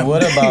copied that number.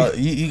 What about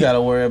you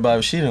gotta worry about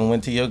if she done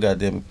went to your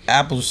goddamn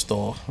Apple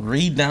store,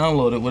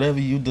 re-downloaded whatever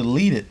you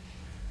deleted,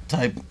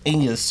 type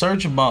in your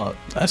search bar.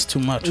 That's too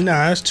much.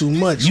 Nah, that's too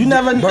much. You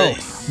never know.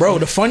 Bro,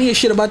 the funniest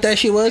shit about that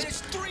shit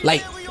was,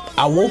 like,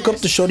 I woke up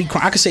to shorty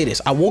crying. I can say this.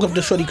 I woke up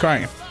to shorty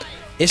crying.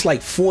 It's like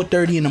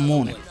 4:30 in the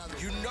morning.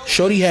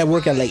 Shorty had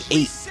work at like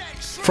 8.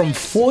 from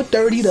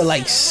 4:30 to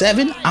like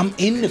 7, I'm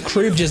in the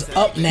crib just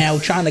up now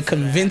trying to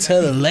convince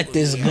her to let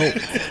this go.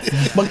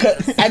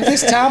 Because at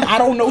this time, I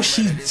don't know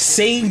she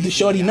saved the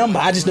shorty number.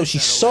 I just know she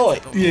saw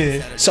it.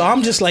 Yeah. So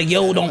I'm just like,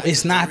 yo,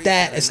 it's not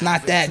that. It's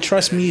not that.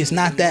 Trust me, it's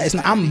not that.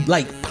 I'm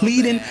like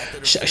pleading.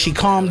 She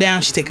calmed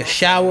down. She take a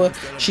shower.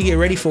 She get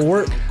ready for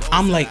work.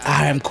 I'm like,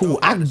 I am cool.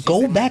 I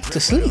go back to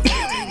sleep.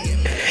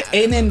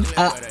 And then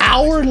an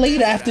hour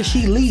later after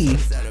she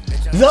leave,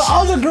 the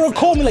other girl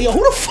called me like, yo,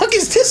 who the fuck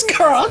is this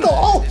girl? I go,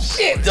 oh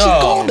shit. She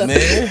called her.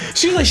 Man.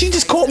 She was like, she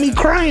just called me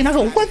crying. I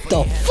go, what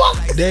the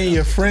fuck? Then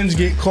your friends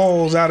get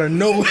calls out of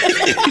nowhere.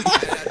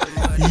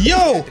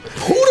 Yo,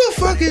 who the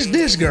fuck is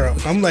this girl?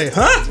 I'm like,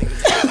 huh?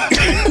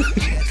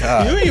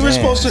 You ain't even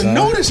supposed to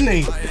know this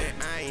name.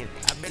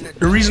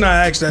 The reason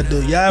I asked that,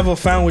 dude, y'all ever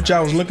found what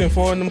y'all was looking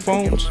for in them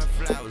phones?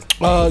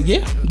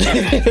 Yeah.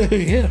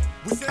 Yeah.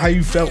 How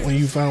you felt when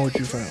you found what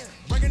you found?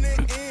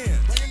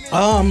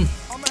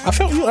 I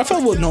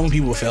felt what normal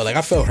people felt. Like,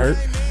 I felt hurt.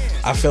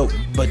 I felt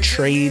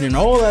betrayed and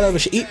all that other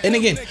shit. And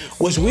again,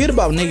 what's weird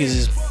about niggas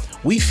is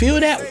we feel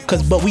that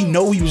but we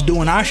know we was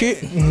doing our shit.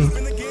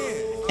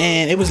 Mm-hmm.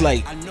 And it was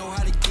like,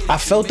 I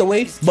felt the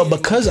way, but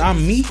because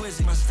I'm me,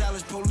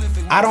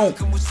 I don't,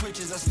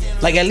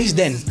 like, at least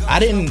then, I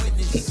didn't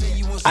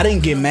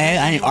get mad.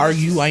 I didn't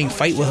argue. I didn't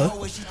fight with her.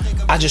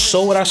 I just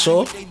saw what I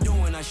saw,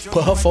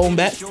 put her phone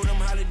back,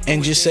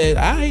 and just said,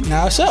 all right,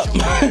 now it's up.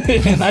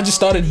 And I just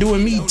started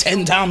doing me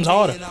 10 times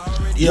harder.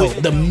 Yo,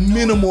 with the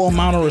minimal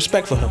amount of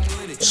respect for her.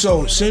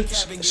 So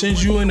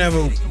since you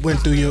never went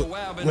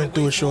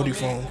through a shorty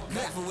phone,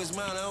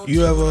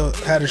 you ever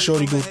had a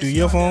shorty go through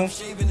your phone?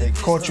 They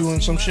caught you in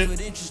some shit?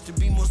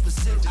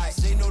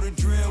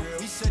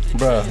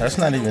 Bruh, that's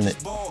not even it.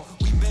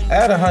 I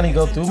had a honey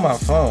go through my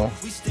phone,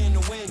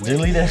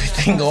 delete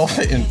everything off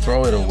it, and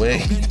throw it away.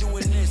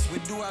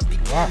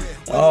 Why?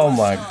 Oh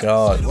my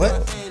God.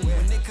 What?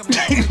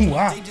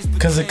 Why?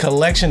 Because a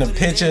collection of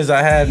pictures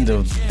I had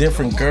of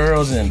different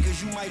girls and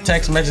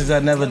text messages I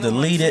never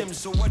deleted.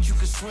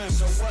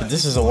 But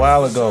this is a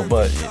while ago,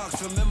 but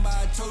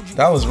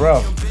that was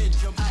rough.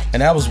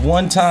 And that was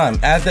one time.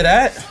 After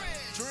that,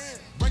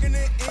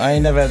 I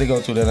ain't never had to go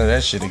through none of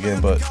that shit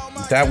again. But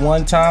that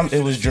one time,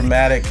 it was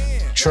dramatic,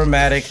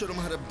 traumatic,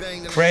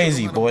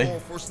 crazy, boy.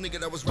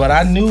 But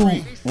I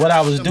knew what I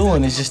was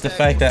doing. It's just the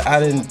fact that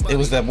it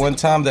was that one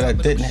time that I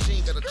didn't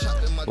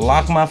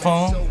lock my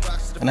phone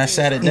and I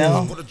sat it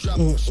down.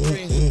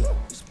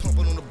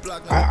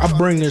 I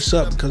bring this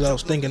up because I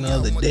was thinking the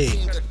other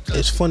day.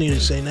 It's funny to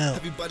say now.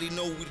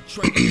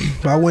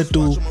 But I went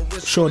through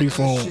shorty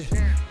phone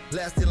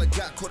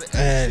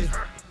and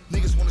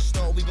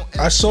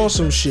I saw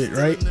some shit,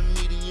 right?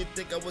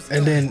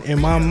 And then in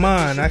my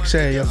mind, I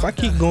said, if I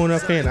keep going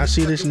up here and I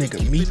see this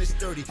nigga meat,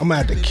 I'm gonna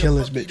have to kill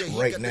this bitch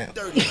right now.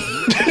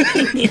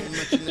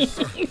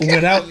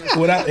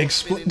 without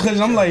because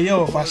I'm like,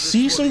 yo, if I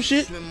see some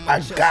shit,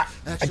 I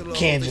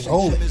can't just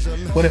hold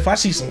it. But if I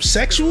see some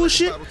sexual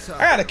shit, I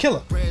gotta kill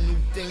her.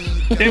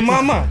 In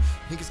my mind.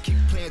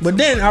 But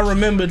then I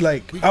remembered,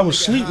 like, I was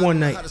asleep one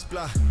night.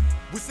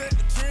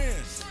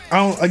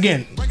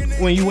 Again,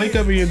 when you wake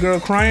up and your girl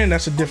crying,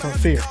 that's a different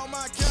fear.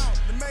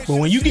 But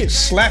when you get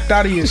slapped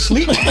out of your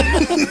sleep,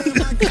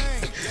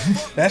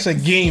 that's a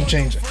game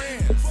changer.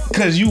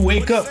 Cause you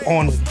wake up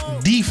on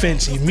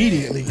defense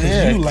immediately.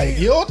 Cause you like,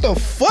 yo, what the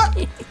fuck?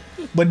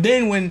 But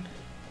then when,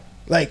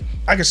 like,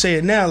 I can say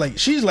it now, like,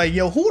 she's like,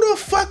 yo, who the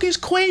fuck is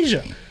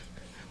Quasia?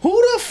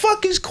 Who the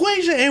fuck is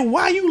Quasia and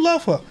why you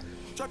love her?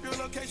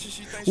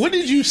 What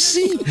did you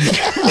see?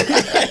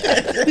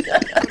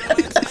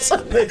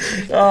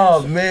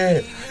 Oh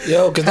man,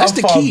 yo, because that's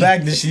the key.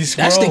 Back did she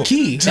scroll? That's the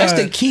key. That's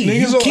the key.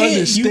 You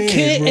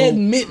can't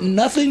admit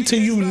nothing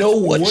till you know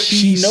what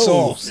she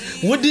knows.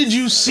 Saw. What did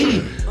you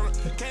see?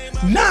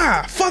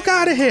 Nah, fuck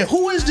out of here.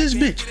 Who is this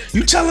bitch?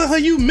 You telling her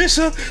you miss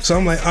her? So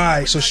I'm like, all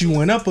right. So she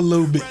went up a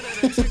little bit.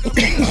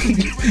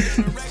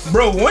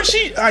 Bro, once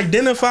she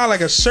identified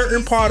like a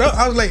certain part up,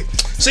 I was like,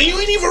 so you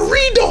ain't even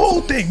read the whole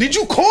thing. Did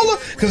you call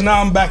her? Because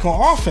now I'm back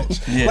on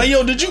offense. Yeah. Like,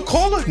 yo, did you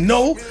call her?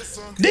 No.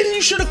 Then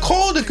you should have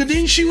called her, because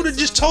then she would have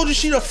just told you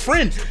she's a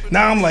friend.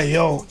 Now I'm like,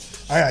 yo,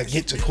 I gotta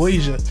get to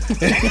Quasia.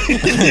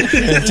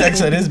 And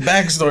text her this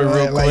backstory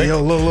real quick. Like,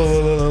 yo,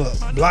 look.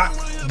 Block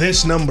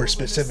this number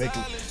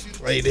specifically.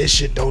 Like, this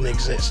shit don't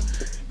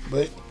exist.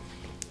 But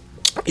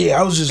yeah,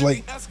 I was just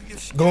like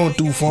going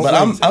through phone. But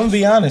I'm gonna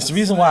be honest. The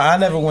reason why I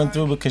never went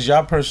through because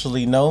y'all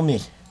personally know me.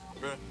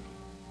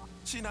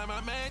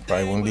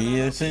 Probably wouldn't be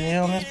here sitting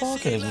here on this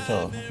podcast with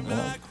y'all. You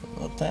know,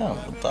 uptown,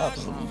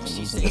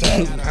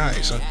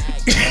 Alright, son.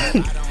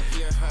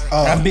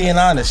 I'm being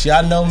honest.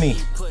 Y'all know me.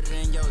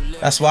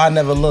 That's why I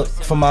never look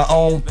for my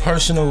own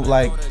personal,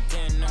 like,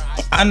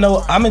 I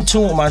know I'm in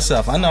tune with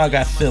myself. I know I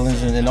got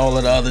feelings and all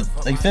of the other,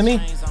 you feel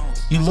me?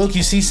 You look,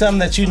 you see something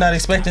that you're not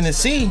expecting to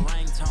see.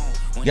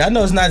 Y'all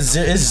know it's not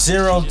zero. It's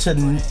zero to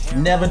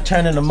never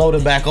turning the motor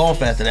back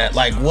off after that.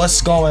 Like,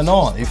 what's going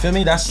on? You feel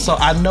me? That's so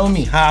I know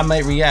me, how I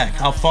might react,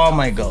 how far I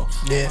might go.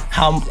 Yeah.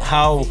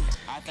 How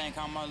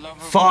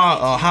far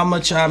or how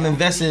much I'm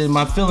invested in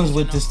my feelings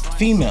with this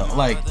female.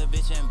 Like,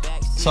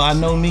 so I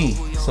know me.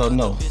 So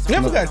no. You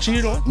ever got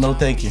cheated on? No,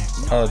 thank you.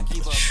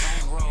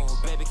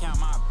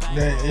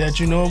 That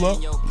you know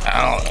about?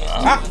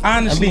 I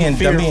honestly I'm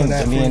fear for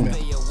that female.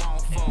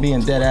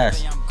 being dead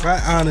ass.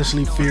 I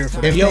honestly fear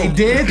for that. If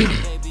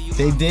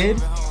they did,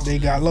 They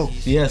got low.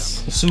 yes,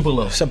 super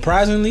low.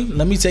 Surprisingly,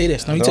 let me tell you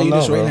this. Let me tell you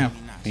this right now.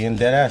 Being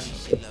dead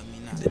ass.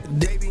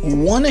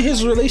 One of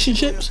his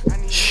relationships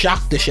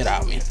shocked the shit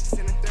out of me.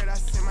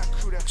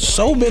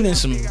 So been in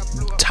some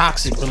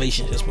toxic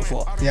relationships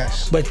before.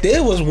 Yes. But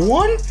there was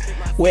one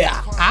where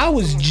I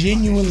was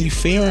genuinely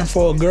fearing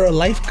for a girl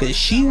life because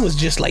she was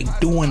just like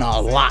doing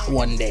a lot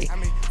one day.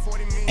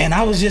 And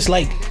I was just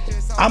like,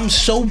 I'm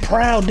so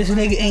proud this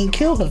nigga ain't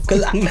killed her.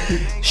 Cause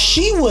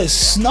she was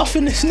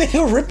snuffing this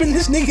nigga, ripping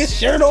this nigga's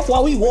shirt off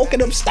while we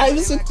walking up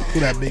Stuyvesant.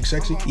 Who that big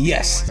sexy?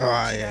 Yes. Oh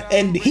yeah.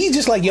 And he's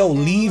just like, yo,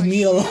 leave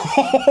me alone.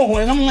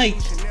 And I'm like,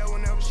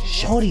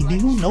 shorty, do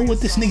you know what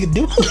this nigga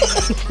do?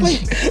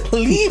 Like,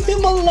 leave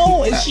him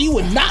alone. And she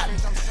would not.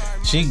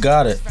 She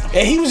got it.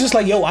 And he was just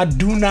like, yo, I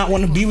do not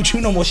want to be with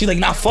you no more. She like,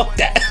 nah, fuck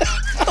that.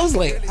 I was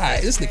like, all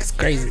right, this nigga's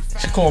crazy.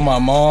 She called my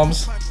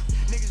mom's.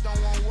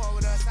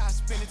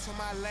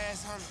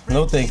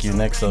 No, thank you.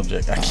 Next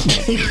subject. I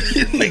can't.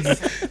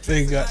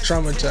 They got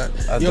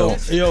traumatized. I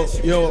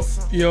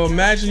Yo,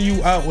 imagine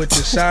you out with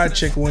your side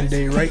chick one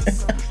day, right?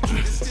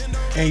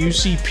 And you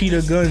see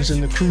Peter Guns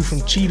and the crew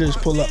from Cheetahs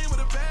pull up.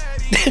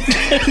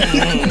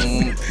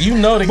 You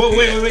know the.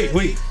 But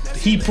wait.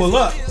 He pull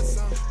up,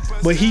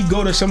 but he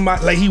go to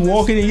somebody, like he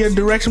walking in your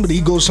direction, but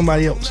he goes to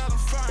somebody else.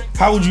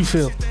 How would you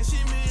feel?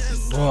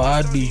 Well,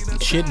 I'd be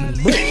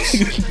shitting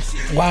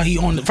bricks while he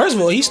on the. First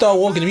of all, he started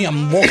walking to me.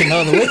 I'm walking the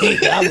other way.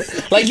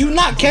 Like, you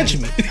not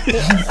catching me.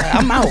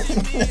 I'm out.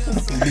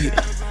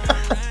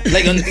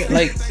 Like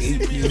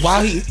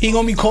while he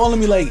gonna be calling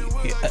me like,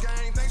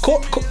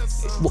 call,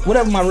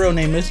 whatever my real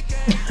name is,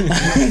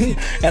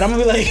 and I'm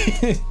gonna be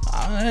like,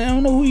 I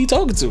don't know who you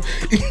talking to.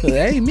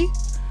 That ain't me.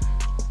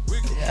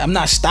 I'm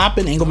not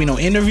stopping. Ain't gonna be no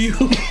interview.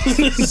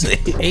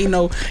 Ain't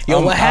no,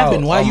 yo, what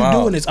happened? Why you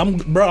doing this? I'm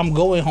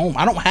going home.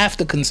 I don't have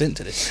to consent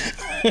to this.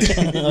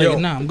 Like,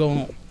 nah, I'm going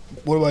home.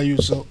 What about you,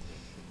 so?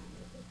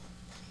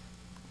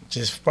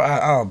 Just, bro,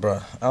 I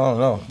don't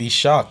know. Be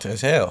shocked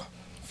as hell.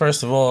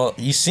 First of all,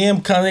 you see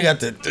him come, they got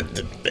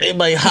the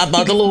everybody hop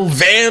out the little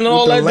van and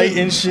all the that. light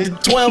and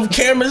shit. 12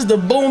 cameras, the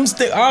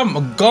boomstick.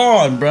 I'm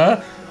gone,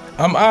 bruh.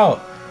 I'm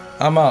out.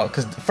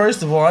 Because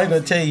first of all, I ain't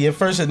gonna tell you, your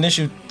first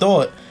initial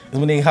thought is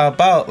when they hop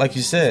out, like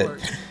you said,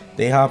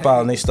 they hop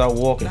out and they start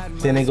walking.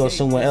 Then they go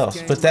somewhere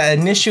else. But that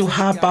initial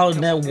hop out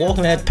and that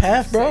walking that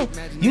path, bro,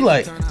 you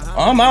like,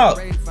 I'm out.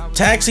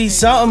 Taxi,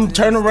 something,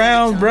 turn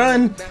around,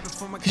 run.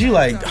 Cause you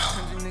like,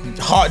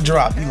 heart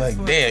drop. You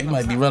like, damn, you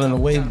might be running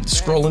away,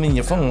 scrolling in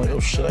your phone. Like, oh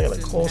shit, I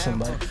gotta call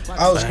somebody.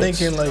 I was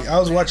thinking, like, I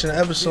was watching an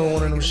episode of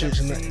one of them shits,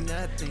 and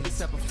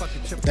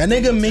that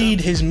nigga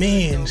made his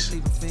mans.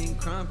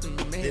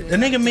 The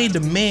nigga made the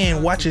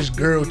man watch his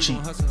girl cheat.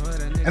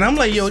 And I'm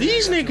like, yo,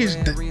 these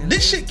niggas,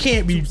 this shit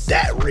can't be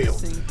that real.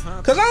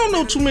 Cause I don't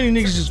know too many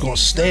niggas just gonna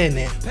stand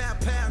there.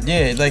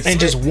 Yeah, like, and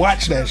just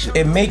watch that shit.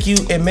 It make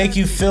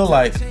you feel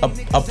like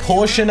a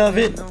portion of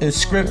it is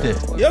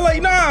scripted. You're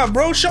like, nah,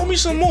 bro, show me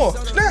some more.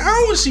 I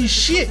don't wanna see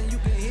shit.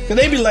 And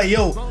they be like,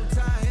 yo,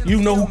 you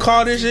know who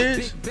car this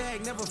is?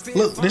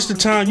 Look, this the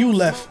time you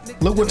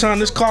left. Look what time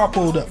this car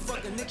pulled up.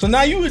 So now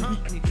I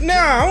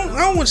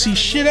don't want to see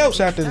shit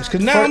else after this.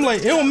 Cause now I'm like,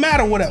 it don't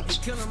matter what else.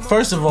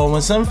 First of all,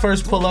 when some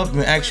first pull up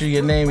and ask you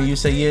your name and you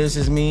say, yeah, this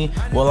is me.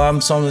 Well,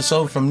 I'm so and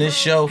so from this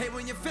show.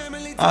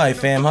 All right,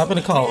 fam, hop in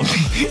the car.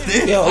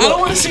 Yo, I don't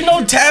want to see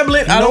no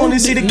tablet. I don't want to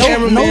see the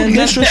cameraman. No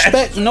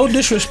disrespect. No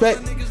disrespect.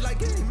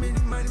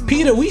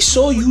 Peter, we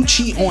saw you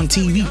cheat on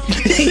TV.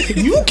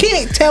 You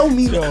can't tell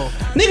me,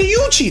 nigga,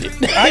 you cheated.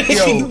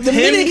 The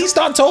minute he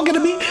start talking to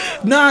me,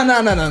 nah.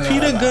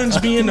 Peter Guns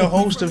being the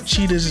host of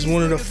Cheaters is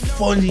one of the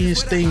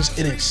funniest things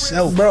in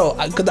itself, bro.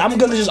 Cause I'm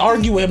gonna just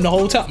argue with him the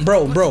whole time,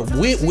 bro.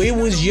 Where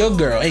was your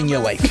girl and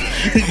your wife?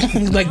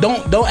 Like,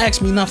 don't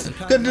ask me nothing.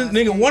 Cause the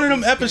nigga, one of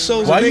them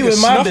episodes, why you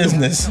in my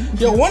business?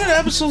 Yo, one of the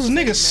episodes,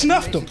 nigga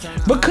snuffed him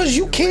because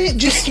you can't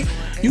just.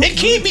 It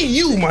can't be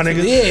you, my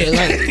nigga. Yeah,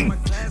 like.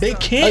 They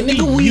can't be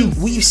nigga, you.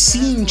 We've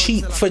seen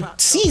cheat for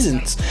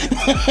seasons.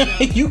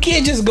 You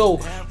can't just go,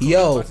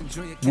 yo,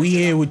 we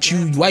here with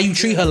you. Why you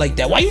treat her like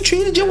that? Why you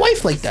treated your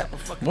wife like that?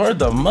 Word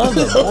the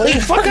mother, boy.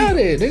 Fuck out of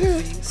here,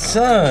 nigga.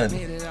 Son.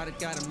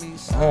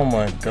 Oh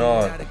my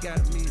god.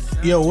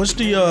 Yo, what's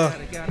the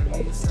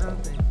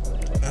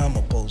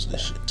I'ma post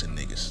this shit to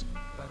niggas.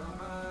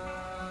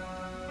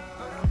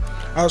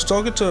 I was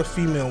talking to a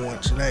female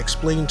once and I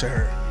explained to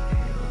her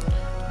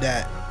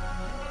that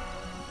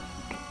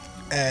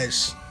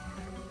as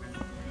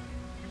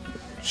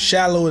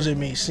shallow as it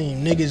may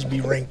seem, niggas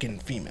be ranking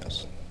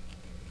females.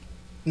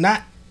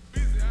 Not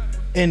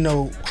in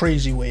no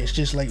crazy way. It's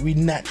just like we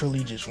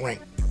naturally just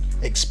rank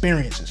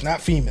experiences,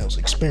 not females,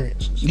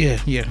 experiences.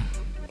 Yeah.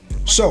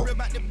 So,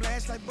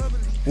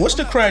 what's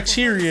the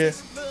criteria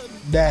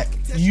that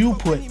you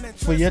put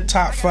for your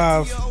top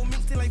 5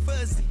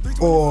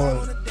 or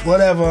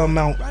whatever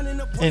amount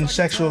in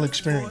sexual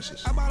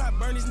experiences? I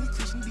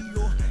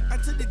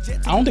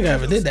don't think I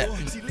ever did that.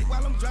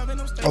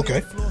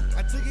 Okay.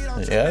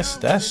 Yes,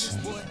 that's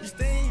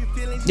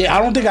Yeah,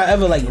 I don't think I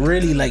ever like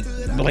really like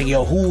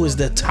yo, who was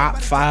the top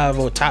 5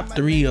 or top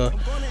 3 or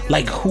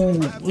like who, you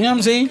know what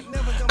I'm saying?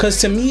 Cause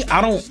to me,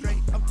 I don't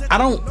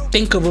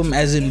think of them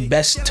as in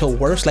best to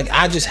worst. Like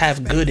I just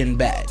have good and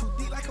bad.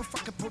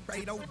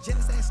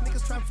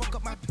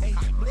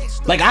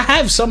 Like I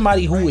have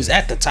somebody who is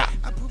at the top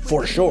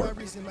for sure.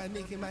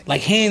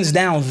 Like hands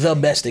down the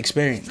best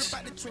experience.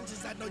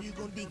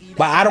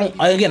 But I don't,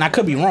 again, I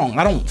could be wrong.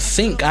 I don't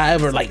think I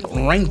ever like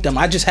ranked them.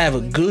 I just have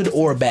a good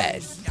or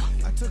bad.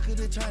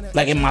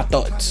 Like in my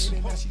thoughts.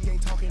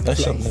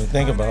 that's something to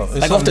think about. It's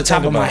Like off the something to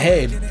top think of my about.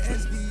 head.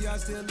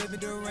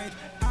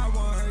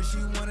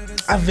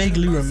 I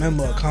vaguely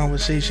remember a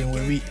conversation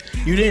where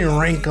you didn't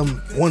rank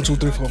them 1, 2,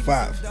 3, 4,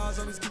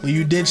 5, but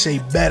you did say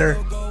better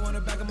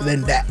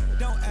than that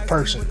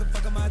person,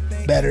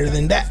 better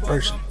than that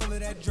person.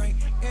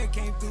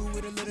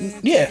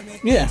 Yeah.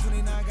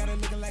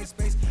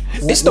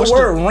 It's the What's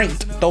word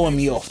ranked throwing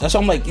me off. That's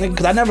why I'm like,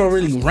 because I never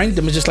really ranked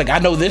them. It's just like I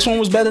know this one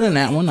was better than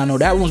that one. I know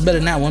that one was better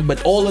than that one.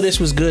 But all of this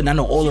was good, and I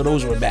know all of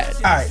those were bad.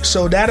 All right,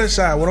 so that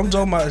aside, what I'm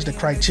talking about is the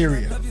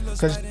criteria.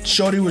 Because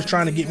Shorty was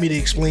trying to get me to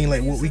explain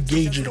like what we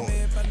gauge it on,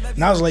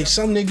 and I was like,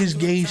 some niggas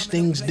gauge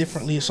things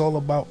differently. It's all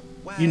about,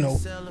 you know,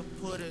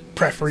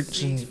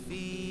 preference and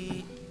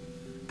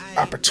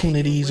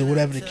opportunities or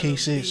whatever the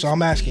case is. So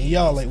I'm asking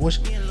y'all, like,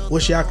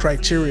 what's y'all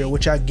criteria?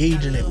 What y'all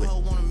gauging it with?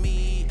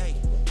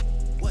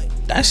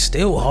 That's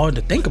still hard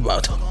to think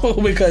about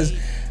because,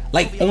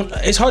 like,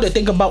 it's hard to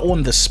think about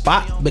on the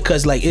spot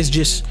because, like, it's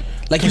just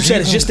like you said,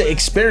 it's just the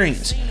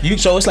experience.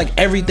 So it's like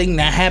everything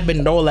that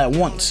happened all at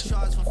once.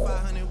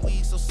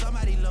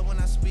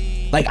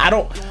 Like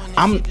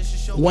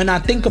when I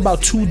think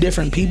about two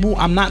different people,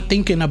 I'm not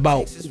thinking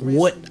about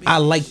what I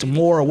liked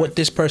more or what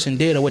this person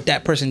did or what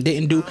that person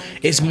didn't do.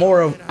 It's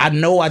more of I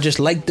know I just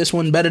like this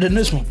one better than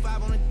this one.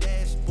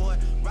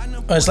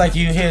 It's like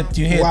you hear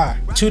Why?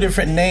 two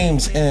different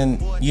names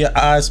and your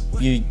eyes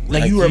you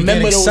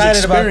remember get those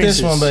excited about this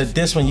experiences. one, but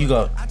this one you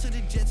go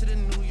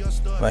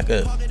like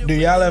Do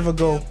y'all ever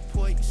go,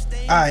 all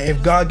right,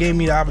 if God gave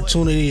me the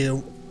opportunity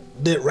to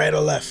did right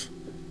or left,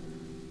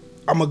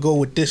 I'm gonna go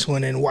with this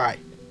one and why?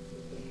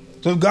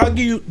 So if God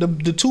give you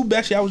the two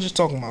best y'all was just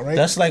talking about, right?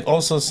 That's like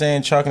also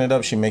saying chalking it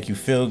up. She make you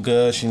feel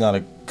good. She's not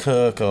a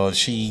cook, or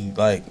she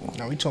like.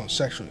 No, we talking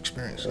sexual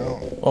experience.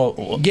 So.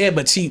 Oh, Yeah,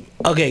 but see,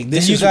 okay,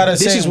 this you is gotta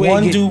this say is where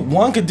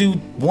one could do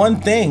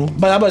one thing.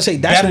 But I'm about to say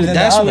better than the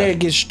that's other. where it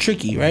gets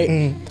tricky,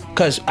 right?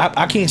 Because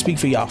I can't speak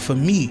for y'all. For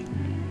me,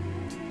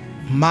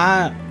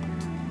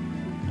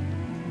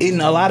 in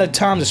a lot of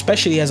times,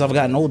 especially as I've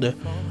gotten older,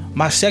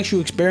 my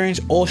sexual experience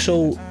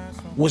also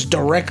was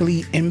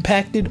directly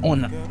impacted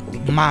on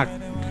my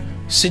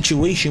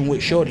situation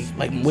with Shorty,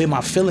 like where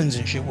my feelings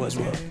and shit was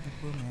with her.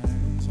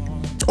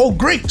 Oh,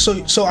 great.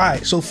 So all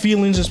right. So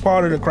feelings is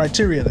part of the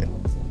criteria then.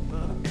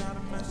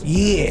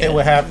 Yeah. It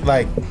would have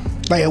like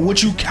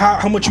What you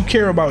how much you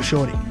care about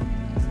Shorty.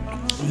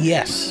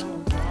 Yes.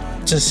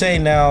 to say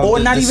now, Or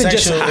the- not the even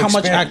just sexual how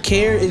much I experience-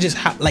 care. It's just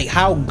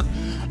how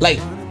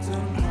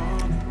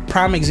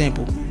prime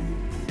example.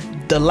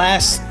 The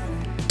last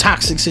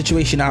toxic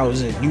situation I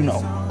was in, you know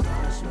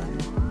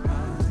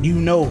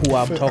who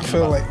I'm I talking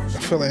feel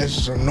about. like it's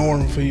just a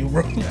norm for you,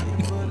 bro.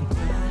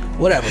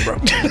 Whatever, bro.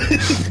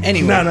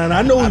 Anyway, No,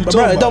 I know what you're bro,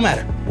 talking it don't about.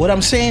 matter. What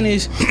I'm saying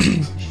is,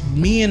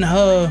 me and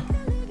her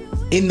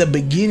in the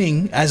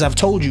beginning, as I've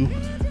told you,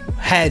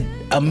 had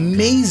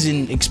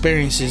amazing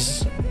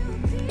experiences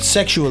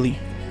sexually.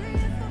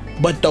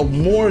 But the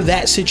more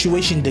that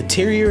situation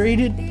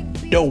deteriorated,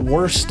 the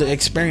worse the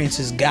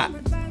experiences got.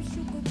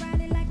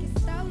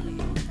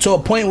 To a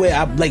point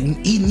where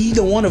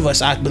neither one of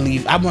us, I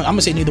believe, I'm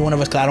gonna say neither one of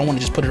us because I don't want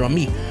to just put it on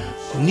me.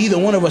 Neither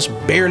one of us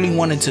barely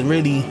wanted to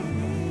really.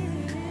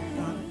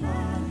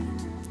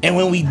 And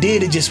when we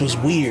did, it just was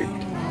weird.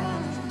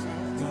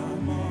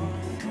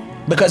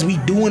 Because we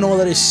doing all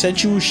of this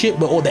sensual shit,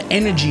 but all the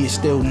energy is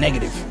still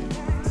negative.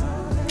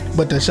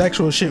 But the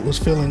sexual shit was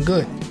feeling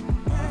good.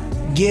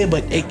 Yeah,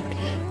 but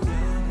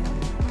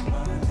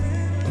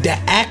the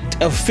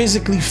act of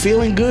physically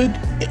feeling good,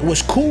 it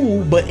was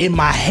cool, but in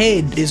my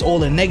head is all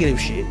the negative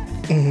shit.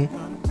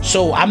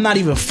 So I'm not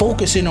even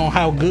focusing on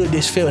how good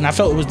this felt, and I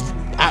felt it was.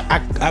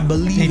 I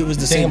believe it was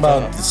the Think same.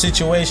 about the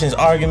situations,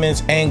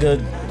 arguments,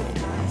 anger.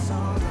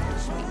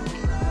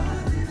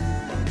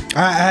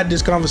 I had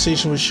this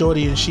conversation with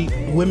Shorty,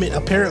 and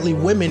apparently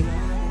women,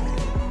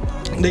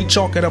 they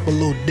chalk it up a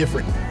little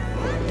different.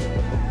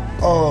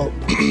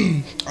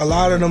 A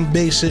lot of them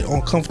base it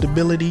on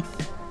comfortability,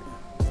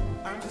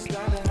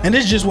 and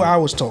this is just what I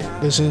was told.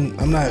 Listen,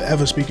 I'm not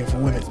ever speaking for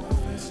women,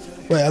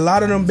 but a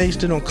lot of them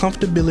based it on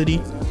comfortability,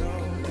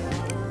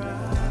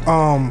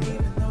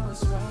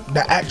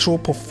 the actual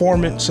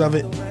performance of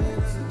it,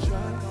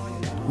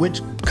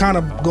 which kind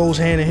of goes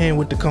hand in hand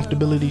with the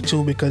comfortability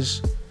too,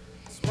 because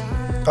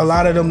a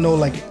lot of them know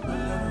like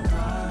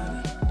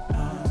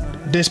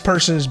this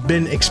person's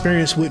been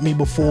experienced with me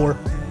before,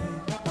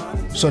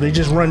 so they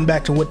just run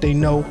back to what they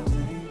know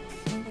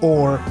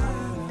or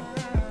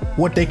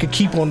what they could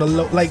keep on the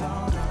low, like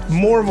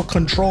more of a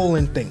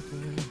controlling thing.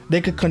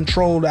 They could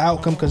control the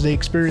outcome because they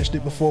experienced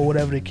it before,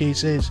 whatever the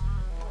case is.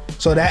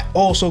 So that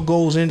also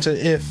goes into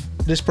if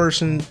this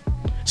person,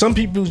 some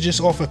people just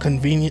offer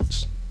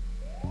convenience.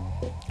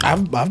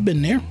 I've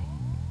been there.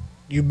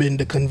 You've been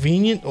the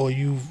convenient or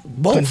you've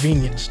Both.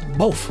 convenienced?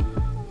 Both.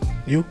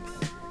 You?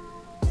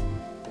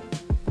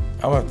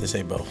 I would have to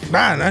say both. Nah,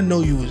 I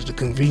know you was the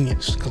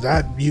convenience because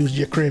I used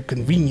your crib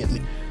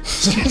conveniently.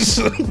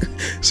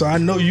 So I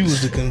know you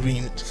was the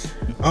convenience.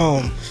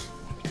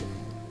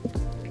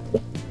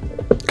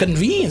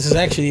 Convenience is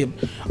actually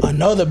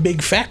another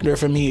big factor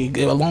for me,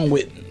 along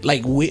with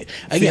like with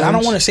again. I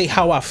don't want to say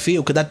how I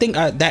feel because I think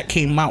that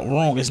came out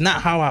wrong. It's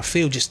not how I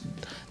feel, just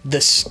the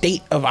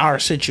state of our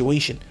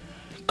situation.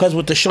 Because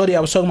with the shorty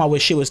I was talking about, where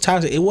she was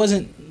toxic, it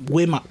wasn't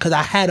with my, because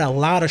I had a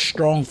lot of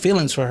strong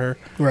feelings for her.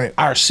 Right.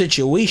 Our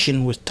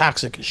situation was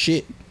toxic as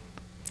shit.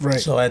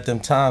 Right. So at them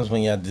times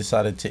when y'all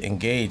decided to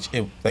engage,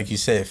 it, like you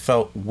said, it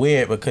felt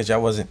weird because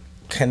y'all wasn't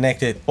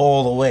connected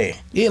all the way.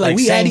 Yeah, like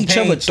we same had each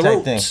other page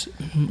type throats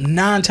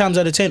 9 times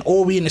out of 10,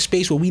 or we in a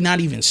space where we not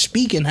even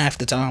speaking half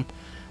the time.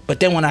 But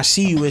then when I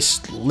see you,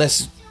 it's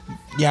less.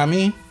 You know what I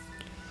mean?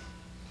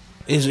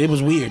 It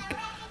was weird.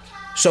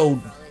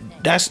 So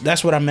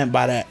that's what I meant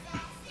by that.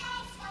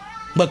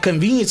 But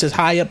convenience is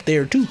high up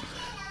there too,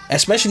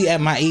 especially at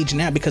my age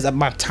now because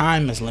my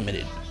time is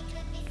limited.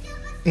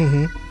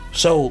 Mm-hmm.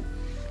 So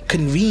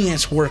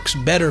convenience works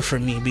better for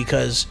me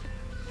because,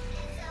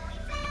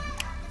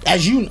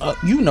 as you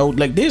know,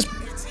 like there's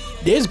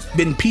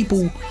been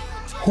people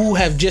who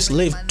have just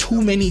lived too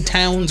many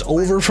towns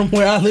over from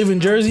where I live in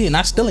Jersey, and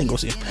I still ain't go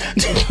see them.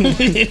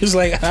 It's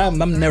like I'm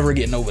never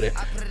getting over there.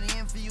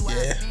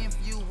 Yeah.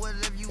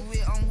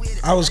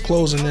 I was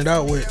closing it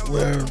out with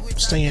where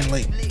saying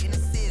like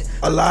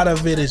a lot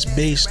of it is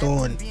based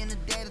on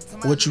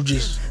what you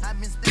just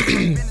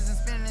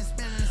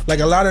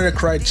like a lot of the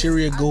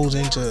criteria goes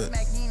into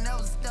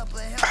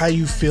how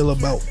you feel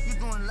about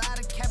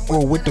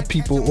or with the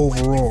people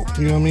overall.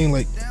 You know what I mean?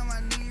 Like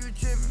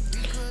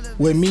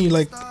with me,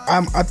 like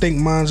I think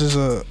mine's is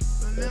a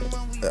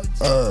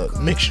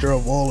mixture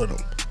of all of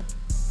them.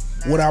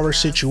 What our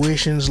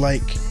situations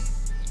like,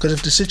 because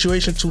if the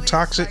situation's too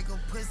toxic,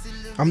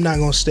 I'm not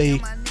gonna stay.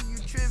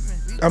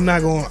 I'm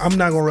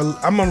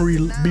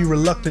gonna be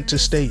reluctant to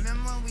stay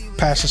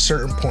past a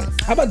certain point.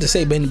 I'm about to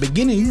say, but in the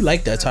beginning, you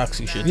like that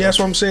toxic shit. Yeah, that's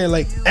what I'm saying.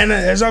 Like, and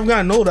as I've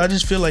gotten older, I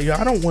just feel like, yo,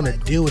 I don't want to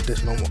deal with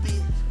this no more.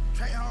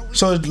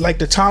 So like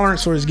the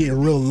tolerance for it is getting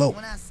real low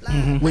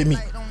with me.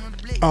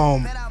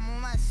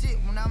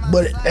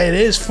 But it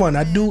is fun.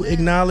 I do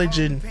acknowledge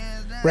and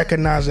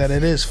recognize that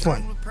it is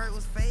fun.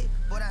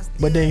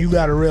 But then you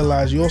gotta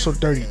realize you're also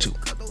 32.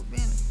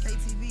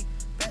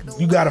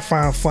 You gotta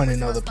find fun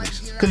in other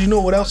places. Cause you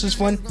know what else is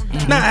fun?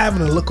 Not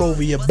having to look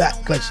over your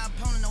back cause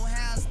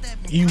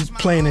you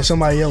playing in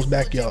somebody else's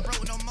backyard.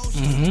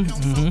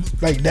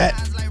 Like that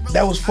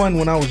was fun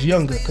when I was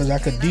younger cause I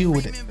could deal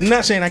with it. I'm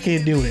not saying I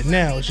can't deal with it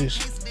now. It's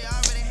just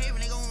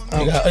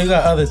You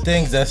got other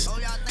things that's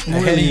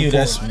ahead of you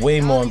that's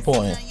way more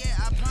important.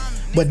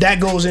 But that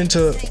goes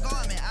into,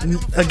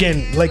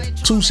 again, like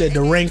Tu said,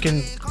 the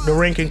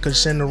ranking could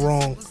send the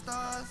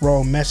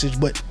wrong message.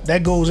 But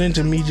that goes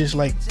into me just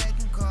like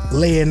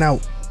laying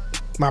out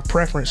my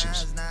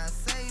preferences.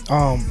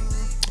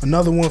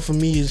 Another one for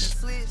me is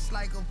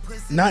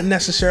not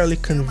necessarily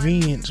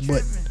convenience,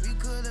 but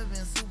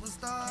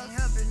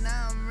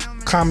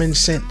common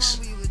sense.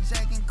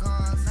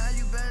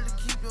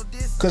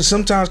 Because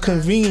sometimes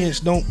convenience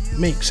don't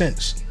make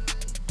sense.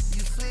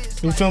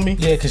 You feel me?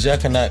 Yeah, because y'all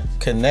cannot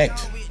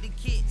connect.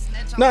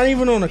 Not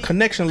even on a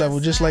connection level,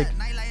 just like,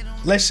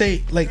 let's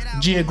say, like,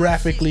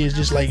 geographically, it's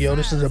just like, yo,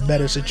 this is a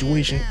better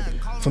situation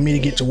for me to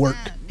get to work.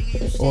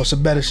 Or it's a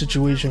better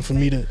situation for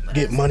me to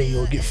get money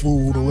or get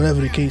food or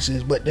whatever the case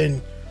is. But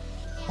then,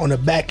 on the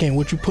back end,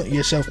 what you put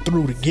yourself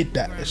through to get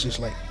that, it's just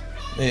like,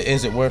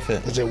 Is it worth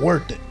it? is it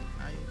worth it?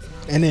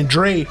 And then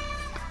Dre,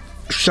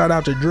 shout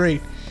out to Dre,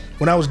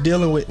 when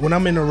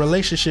I'm in a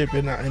relationship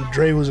and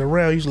Dre was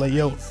around, he's like,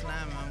 yo,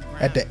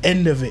 at the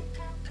end of it,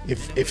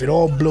 if it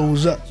all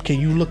blows up, can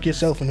you look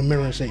yourself in the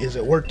mirror and say, is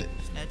it worth it?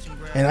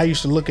 And I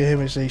used to look at him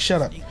and say,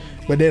 shut up.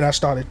 But then I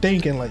started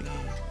thinking, like,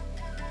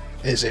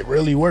 is it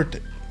really worth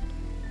it?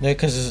 Yeah,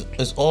 because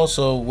it's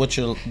also what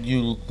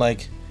you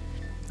like.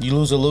 You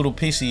lose a little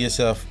piece of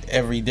yourself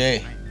every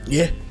day.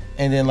 Yeah.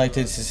 And then, like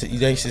they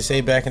used to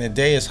say back in the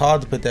day, it's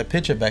hard to put that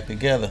picture back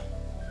together.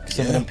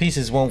 Some of them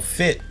pieces won't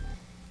fit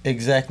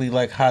exactly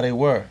like how they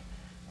were.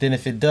 Then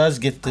if it does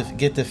get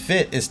the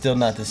fit, it's still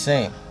not the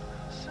same.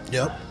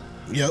 Yep.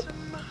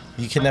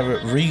 You can never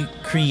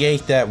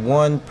recreate that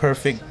one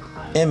perfect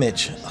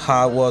image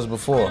how it was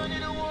before.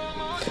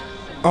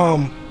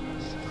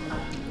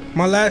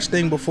 My last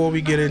thing before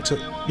we get into,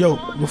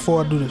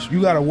 before I do this,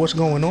 you got a what's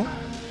going on?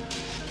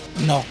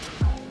 No.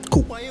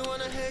 Cool.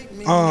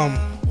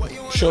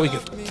 sure we can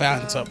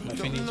find something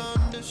if we need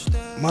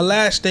to. My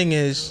last thing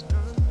is,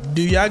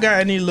 do y'all got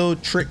any little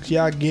tricks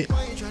y'all get?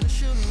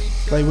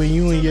 Like when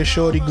you and your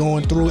shorty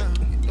going through it,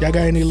 y'all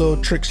got any little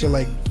tricks to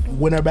like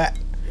win her back?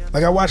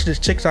 Like I watched this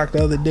TikTok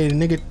the other day. The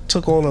nigga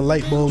took all the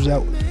light bulbs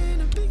out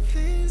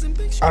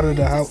of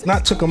the house.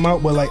 Not took them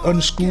out, but like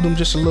unscrewed them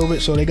just a little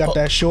bit so they got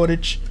that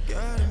shortage.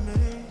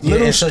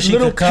 Yeah, so she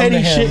little could come to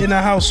petty shit him. in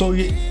the house, so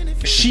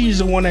she's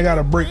the one that got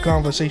to break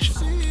conversation.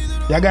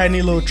 Y'all got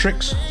any little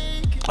tricks?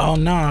 Oh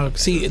no,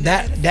 see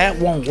that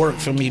won't work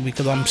for me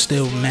because I'm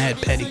still mad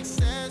petty.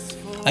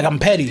 Like I'm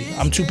petty.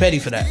 I'm too petty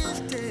for that.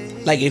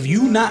 Like if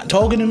you not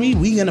talking to me,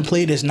 we gonna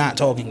play this not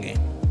talking game.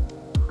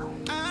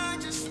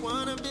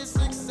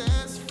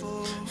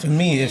 For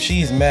me, if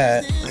she's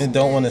mad and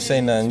don't want to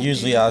say nothing,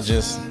 usually I'll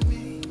just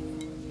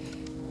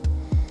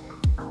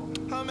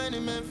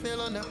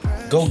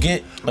go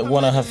get like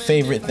one of her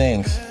favorite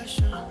things.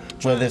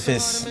 Whether if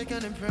it's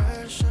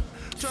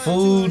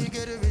food.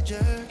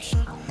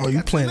 Oh,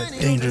 you playing a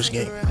dangerous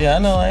game. Yeah, I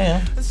know I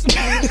am.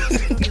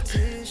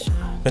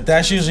 But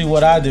that's usually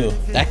what I do.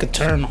 That could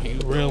turn on you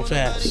real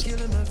fast.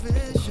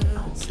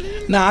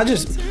 Nah, I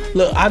just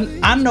look.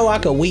 I know I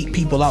could wait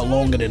people out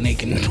longer than they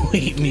can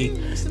wait me.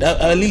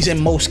 At least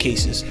in most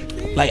cases.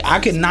 Like I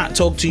can not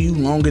talk to you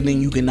longer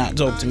than you can not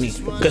talk to me.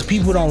 Because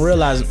people don't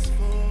realize,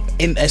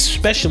 and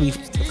especially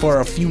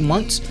for a few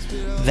months,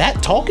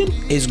 that talking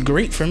is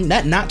great for me.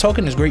 That not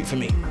talking is great for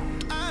me.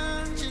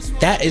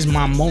 That is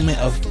my moment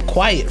of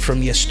quiet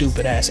from your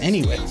stupid ass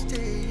anyway.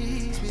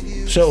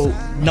 So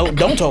no,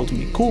 don't talk to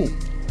me. Cool.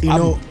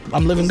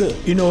 I'm living good.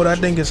 You know what I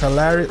think is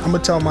hilarious? I'm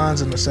gonna tell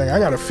mine in a second. I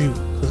got a few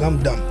because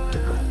I'm dumb.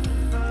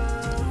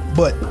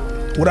 But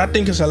what I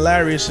think is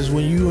hilarious is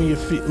when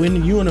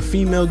you and a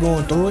female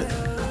going through it,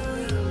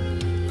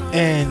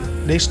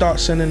 and they start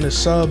sending the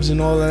subs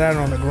and all of that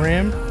on the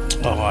gram.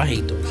 Oh, I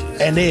hate those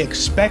shit. And they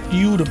expect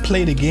you to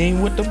play the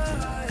game with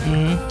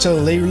them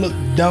till they look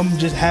dumb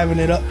just having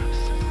it up,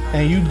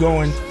 and you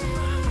going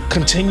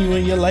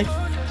continuing your life.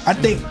 I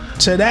think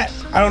to that,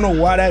 I don't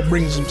know why that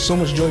brings so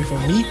much joy for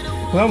me.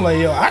 But I'm like,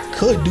 yo, I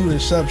could do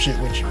this sub shit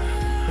with you.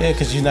 Yeah,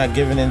 because you're not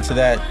giving into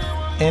that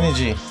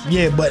energy.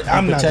 Yeah, but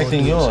I'm not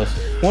protecting yours.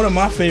 One of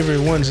my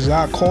favorite ones is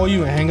I'll call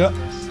you and hang up.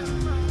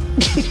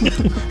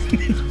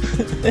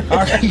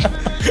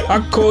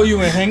 I call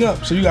you and hang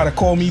up, so you gotta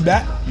call me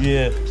back.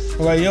 Yeah.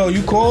 I'm like, yo,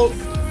 you called?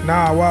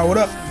 Nah, why? What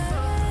up?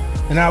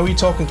 And now we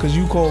talking because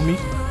you called me.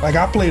 Like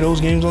I play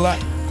those games a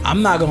lot.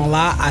 I'm not gonna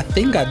lie. I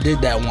think I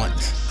did that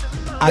once.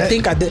 I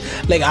think I did.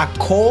 Like I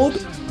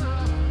called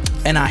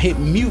and I hit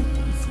mute.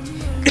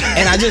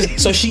 And I just,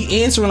 so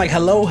she answering like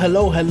hello,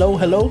 hello, hello,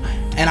 hello,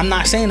 and I'm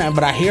not saying that,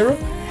 but I hear her,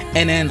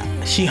 and then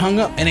she hung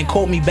up and then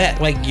called me back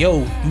like,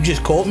 yo, you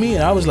just called me,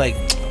 and I was like,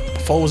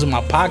 phone was in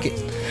my pocket.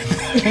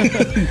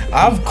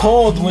 I've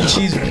called when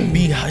she should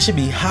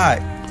be hot.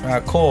 I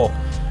call,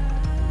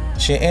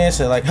 she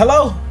answer like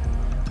hello,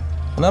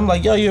 and I'm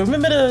like, yo, you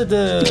remember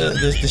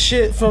the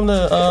shit from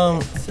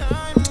the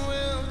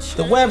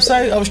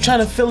website? I was trying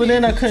to fill it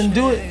in, I couldn't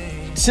do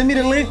it. Send me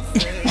the link.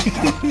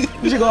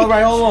 You should go, all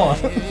right, hold on.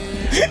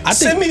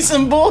 Send me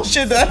some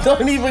bullshit that I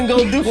don't even go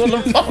do on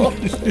the phone.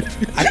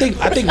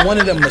 I think one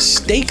of the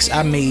mistakes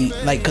I made,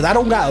 like, cause I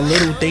don't got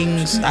little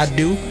things I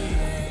do.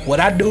 What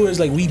I do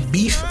is like we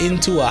beef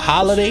into a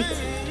holiday,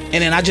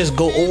 and then I just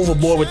go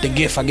overboard with the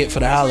gift I get for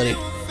the holiday,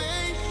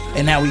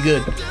 and now we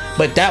good.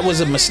 But that was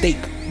a mistake.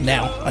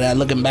 Now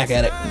looking back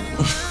at it.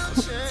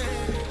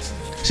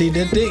 See,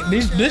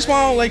 this why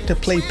I don't like to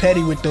play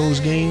petty with those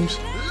games,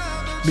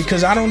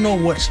 because I don't know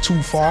what's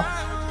too far.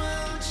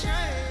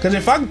 Cause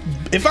if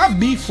I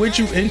beef with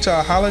you into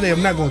a holiday,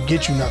 I'm not gonna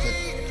get you nothing.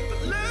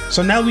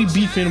 So now we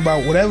beefing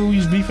about whatever we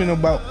was beefing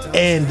about,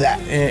 and that.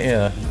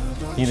 Yeah,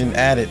 you didn't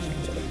add it.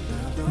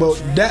 But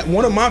that's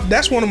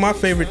one of my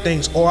favorite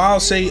things. Or I'll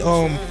say,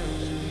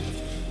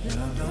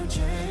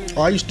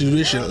 I used to do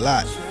this shit a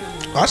lot.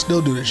 I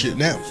still do this shit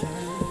now.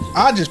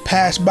 I just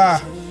pass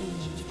by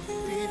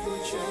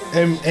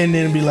and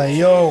then be like,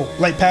 yo,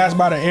 like pass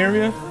by the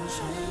area,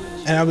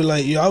 and I'll be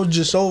like, yo, I was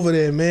just over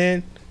there,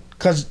 man.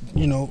 Cause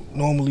you know,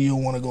 normally you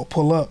don't want to go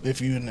pull up if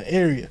you're in the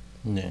area.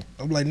 Yeah.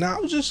 I'm like, nah, I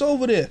was just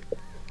over there.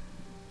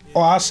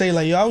 Or I'll say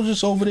like, yo, I was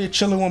just over there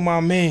chilling with my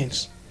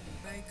mans,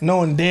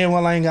 knowing damn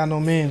well I ain't got no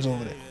mans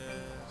over there.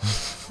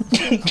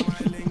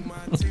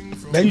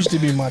 That used to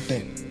be my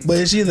thing. But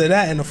it's either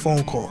that and the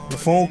phone call. The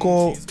phone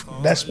call,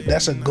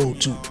 that's a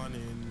go-to.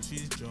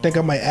 I think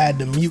I might add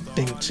the mute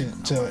thing to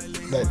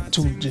that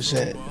two just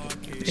said.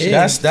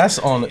 Yeah. That's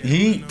on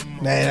he.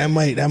 Man,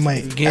 that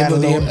might give her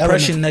the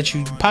impression that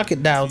you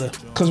pocket dialed her.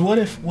 Cause what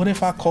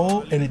if I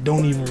call and it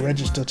don't even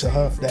register to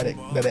her that it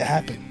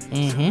happened?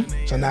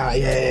 Mm-hmm. So now,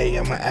 yeah,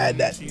 I'm gonna add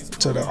that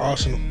to the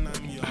arsenal.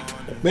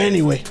 But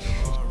anyway,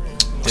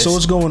 so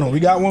what's going on? We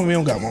got one. We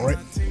don't got one, right?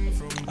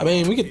 I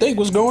mean, we can think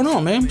what's going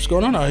on, man. What's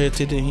going on out here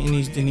today in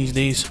these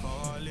days?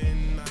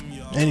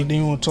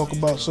 Anything you want to talk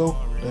about? So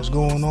that's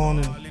going on,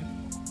 and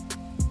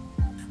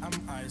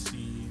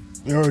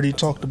we already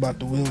talked about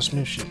the Will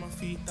Smith shit.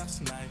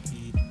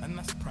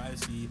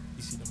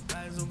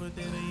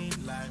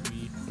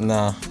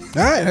 Nah. All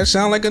right, that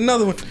sounds like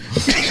another one.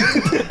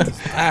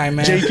 All right,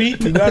 man.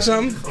 JP, you got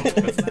something?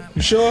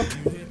 You sure?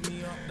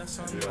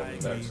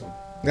 All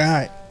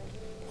right.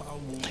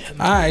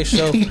 All right,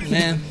 so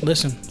man,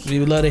 listen, we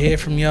would love to hear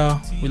from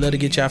y'all. We love to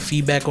get y'all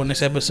feedback on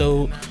this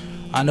episode.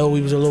 I know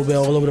we was a little bit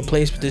all over the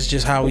place, but this is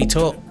just how we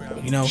talk.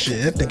 You know,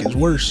 Shit, I think it's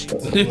worse.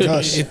 with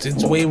us.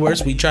 it's way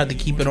worse. We tried to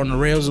keep it on the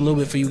rails a little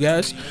bit for you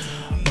guys,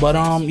 but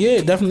yeah,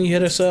 definitely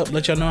hit us up.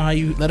 Let us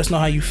know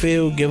how you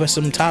feel. Give us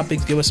some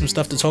topics. Give us some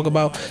stuff to talk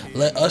about.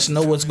 Let us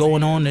know what's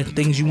going on and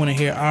things you want to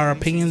hear our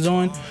opinions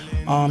on.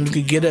 You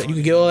could get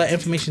all that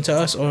information to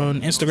us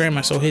on Instagram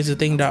at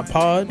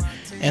sohere'sthething.pod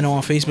and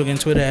on Facebook and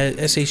Twitter at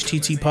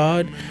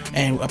SHTTpod.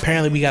 And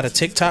apparently we got a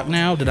TikTok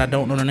now that I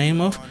don't know the name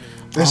of.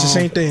 That's the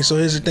same thing. So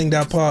here's the thing.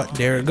 Pod.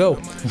 There it go.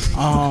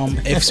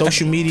 If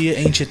social media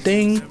ain't your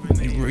thing,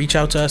 reach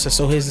out to us at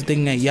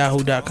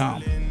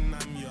sohere'sthething@yahoo.com.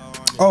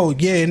 Oh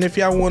yeah, and if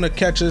y'all want to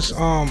catch us,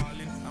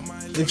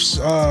 what's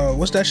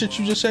that shit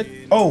you just said?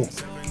 Oh,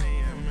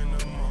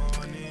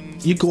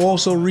 you can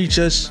also reach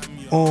us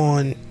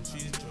on.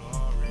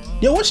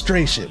 Yo, what's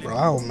stray shit, bro?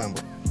 I don't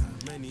remember.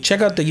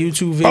 Check out the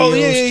YouTube videos. Oh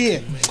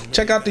yeah.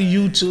 Check out the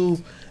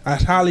YouTube. I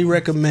highly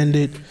recommend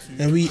it.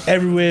 And we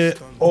everywhere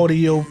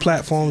audio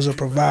platforms are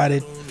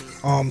provided.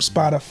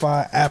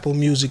 Spotify, Apple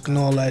Music, and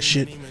all that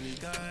shit.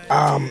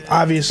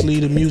 Obviously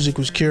the music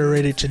was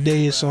curated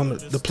today. It's on the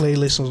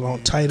playlist was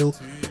on Tidal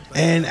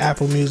and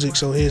Apple Music.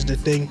 So here's the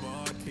thing.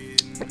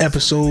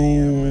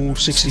 Episode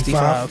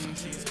 65.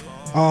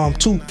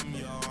 2.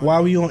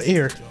 While we on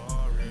air,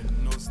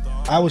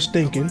 I was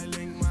thinking,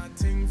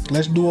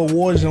 let's do a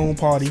Warzone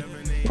party,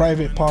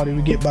 private party.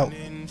 We get about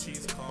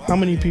how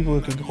many people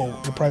it could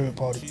hold the private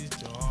party?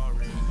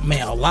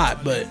 Man, a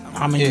lot, but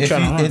how many you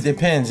trying to run? It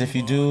depends. If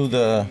you do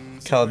the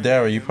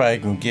Caldera, you probably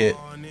can get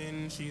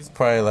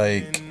probably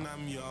like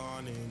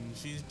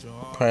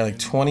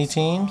 20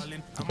 teams.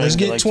 Let's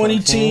get 20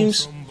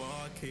 teams.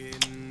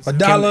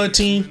 $1 a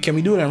team. Can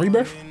we do it in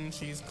Rebirth?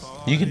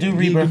 You could do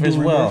Rebirth as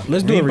well. Rebirth.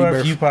 Let's do a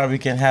Rebirth. You probably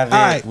can have it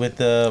Alright. with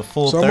the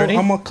full So 30.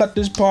 I'm gonna cut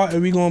this part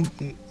and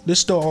this is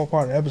still all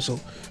part of the episode.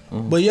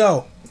 But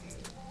yo,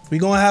 we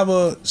gonna have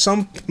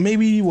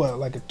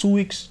like a 2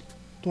 weeks.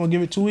 You wanna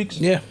give it 2 weeks?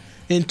 Yeah.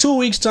 In 2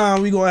 weeks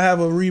time, we gonna have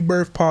a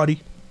Rebirth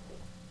party.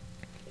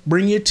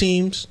 Bring your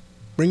teams,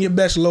 bring your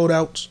best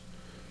loadouts,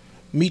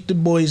 meet the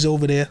boys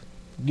over there,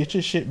 get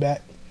your shit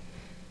back.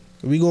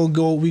 We gonna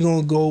go we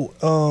wanna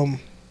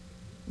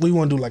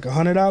do like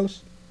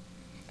 $100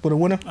 for the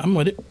winner? I'm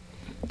with it.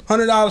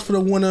 $100 for the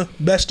winner,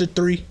 best of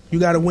 3. You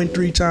gotta win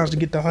 3 times to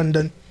get the 100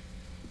 done.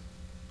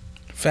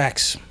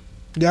 Facts.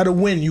 You gotta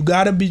win. You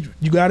gotta be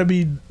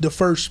the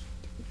first.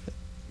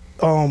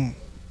 We'll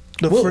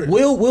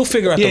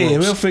figure out the rules.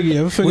 We'll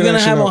figure. We're gonna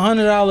have a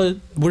 $100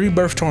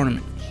 Rebirth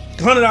tournament.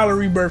 $100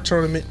 Rebirth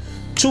tournament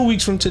 2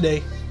 weeks from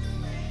today,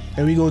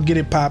 and we gonna get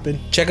it popping.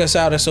 Check us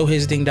out at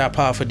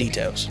sohere'sthething.pod for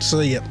details.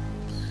 So yep.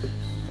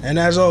 And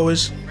as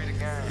always,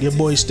 your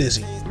boy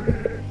Stizzy.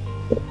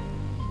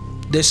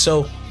 This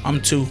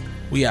I'm 2.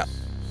 We out.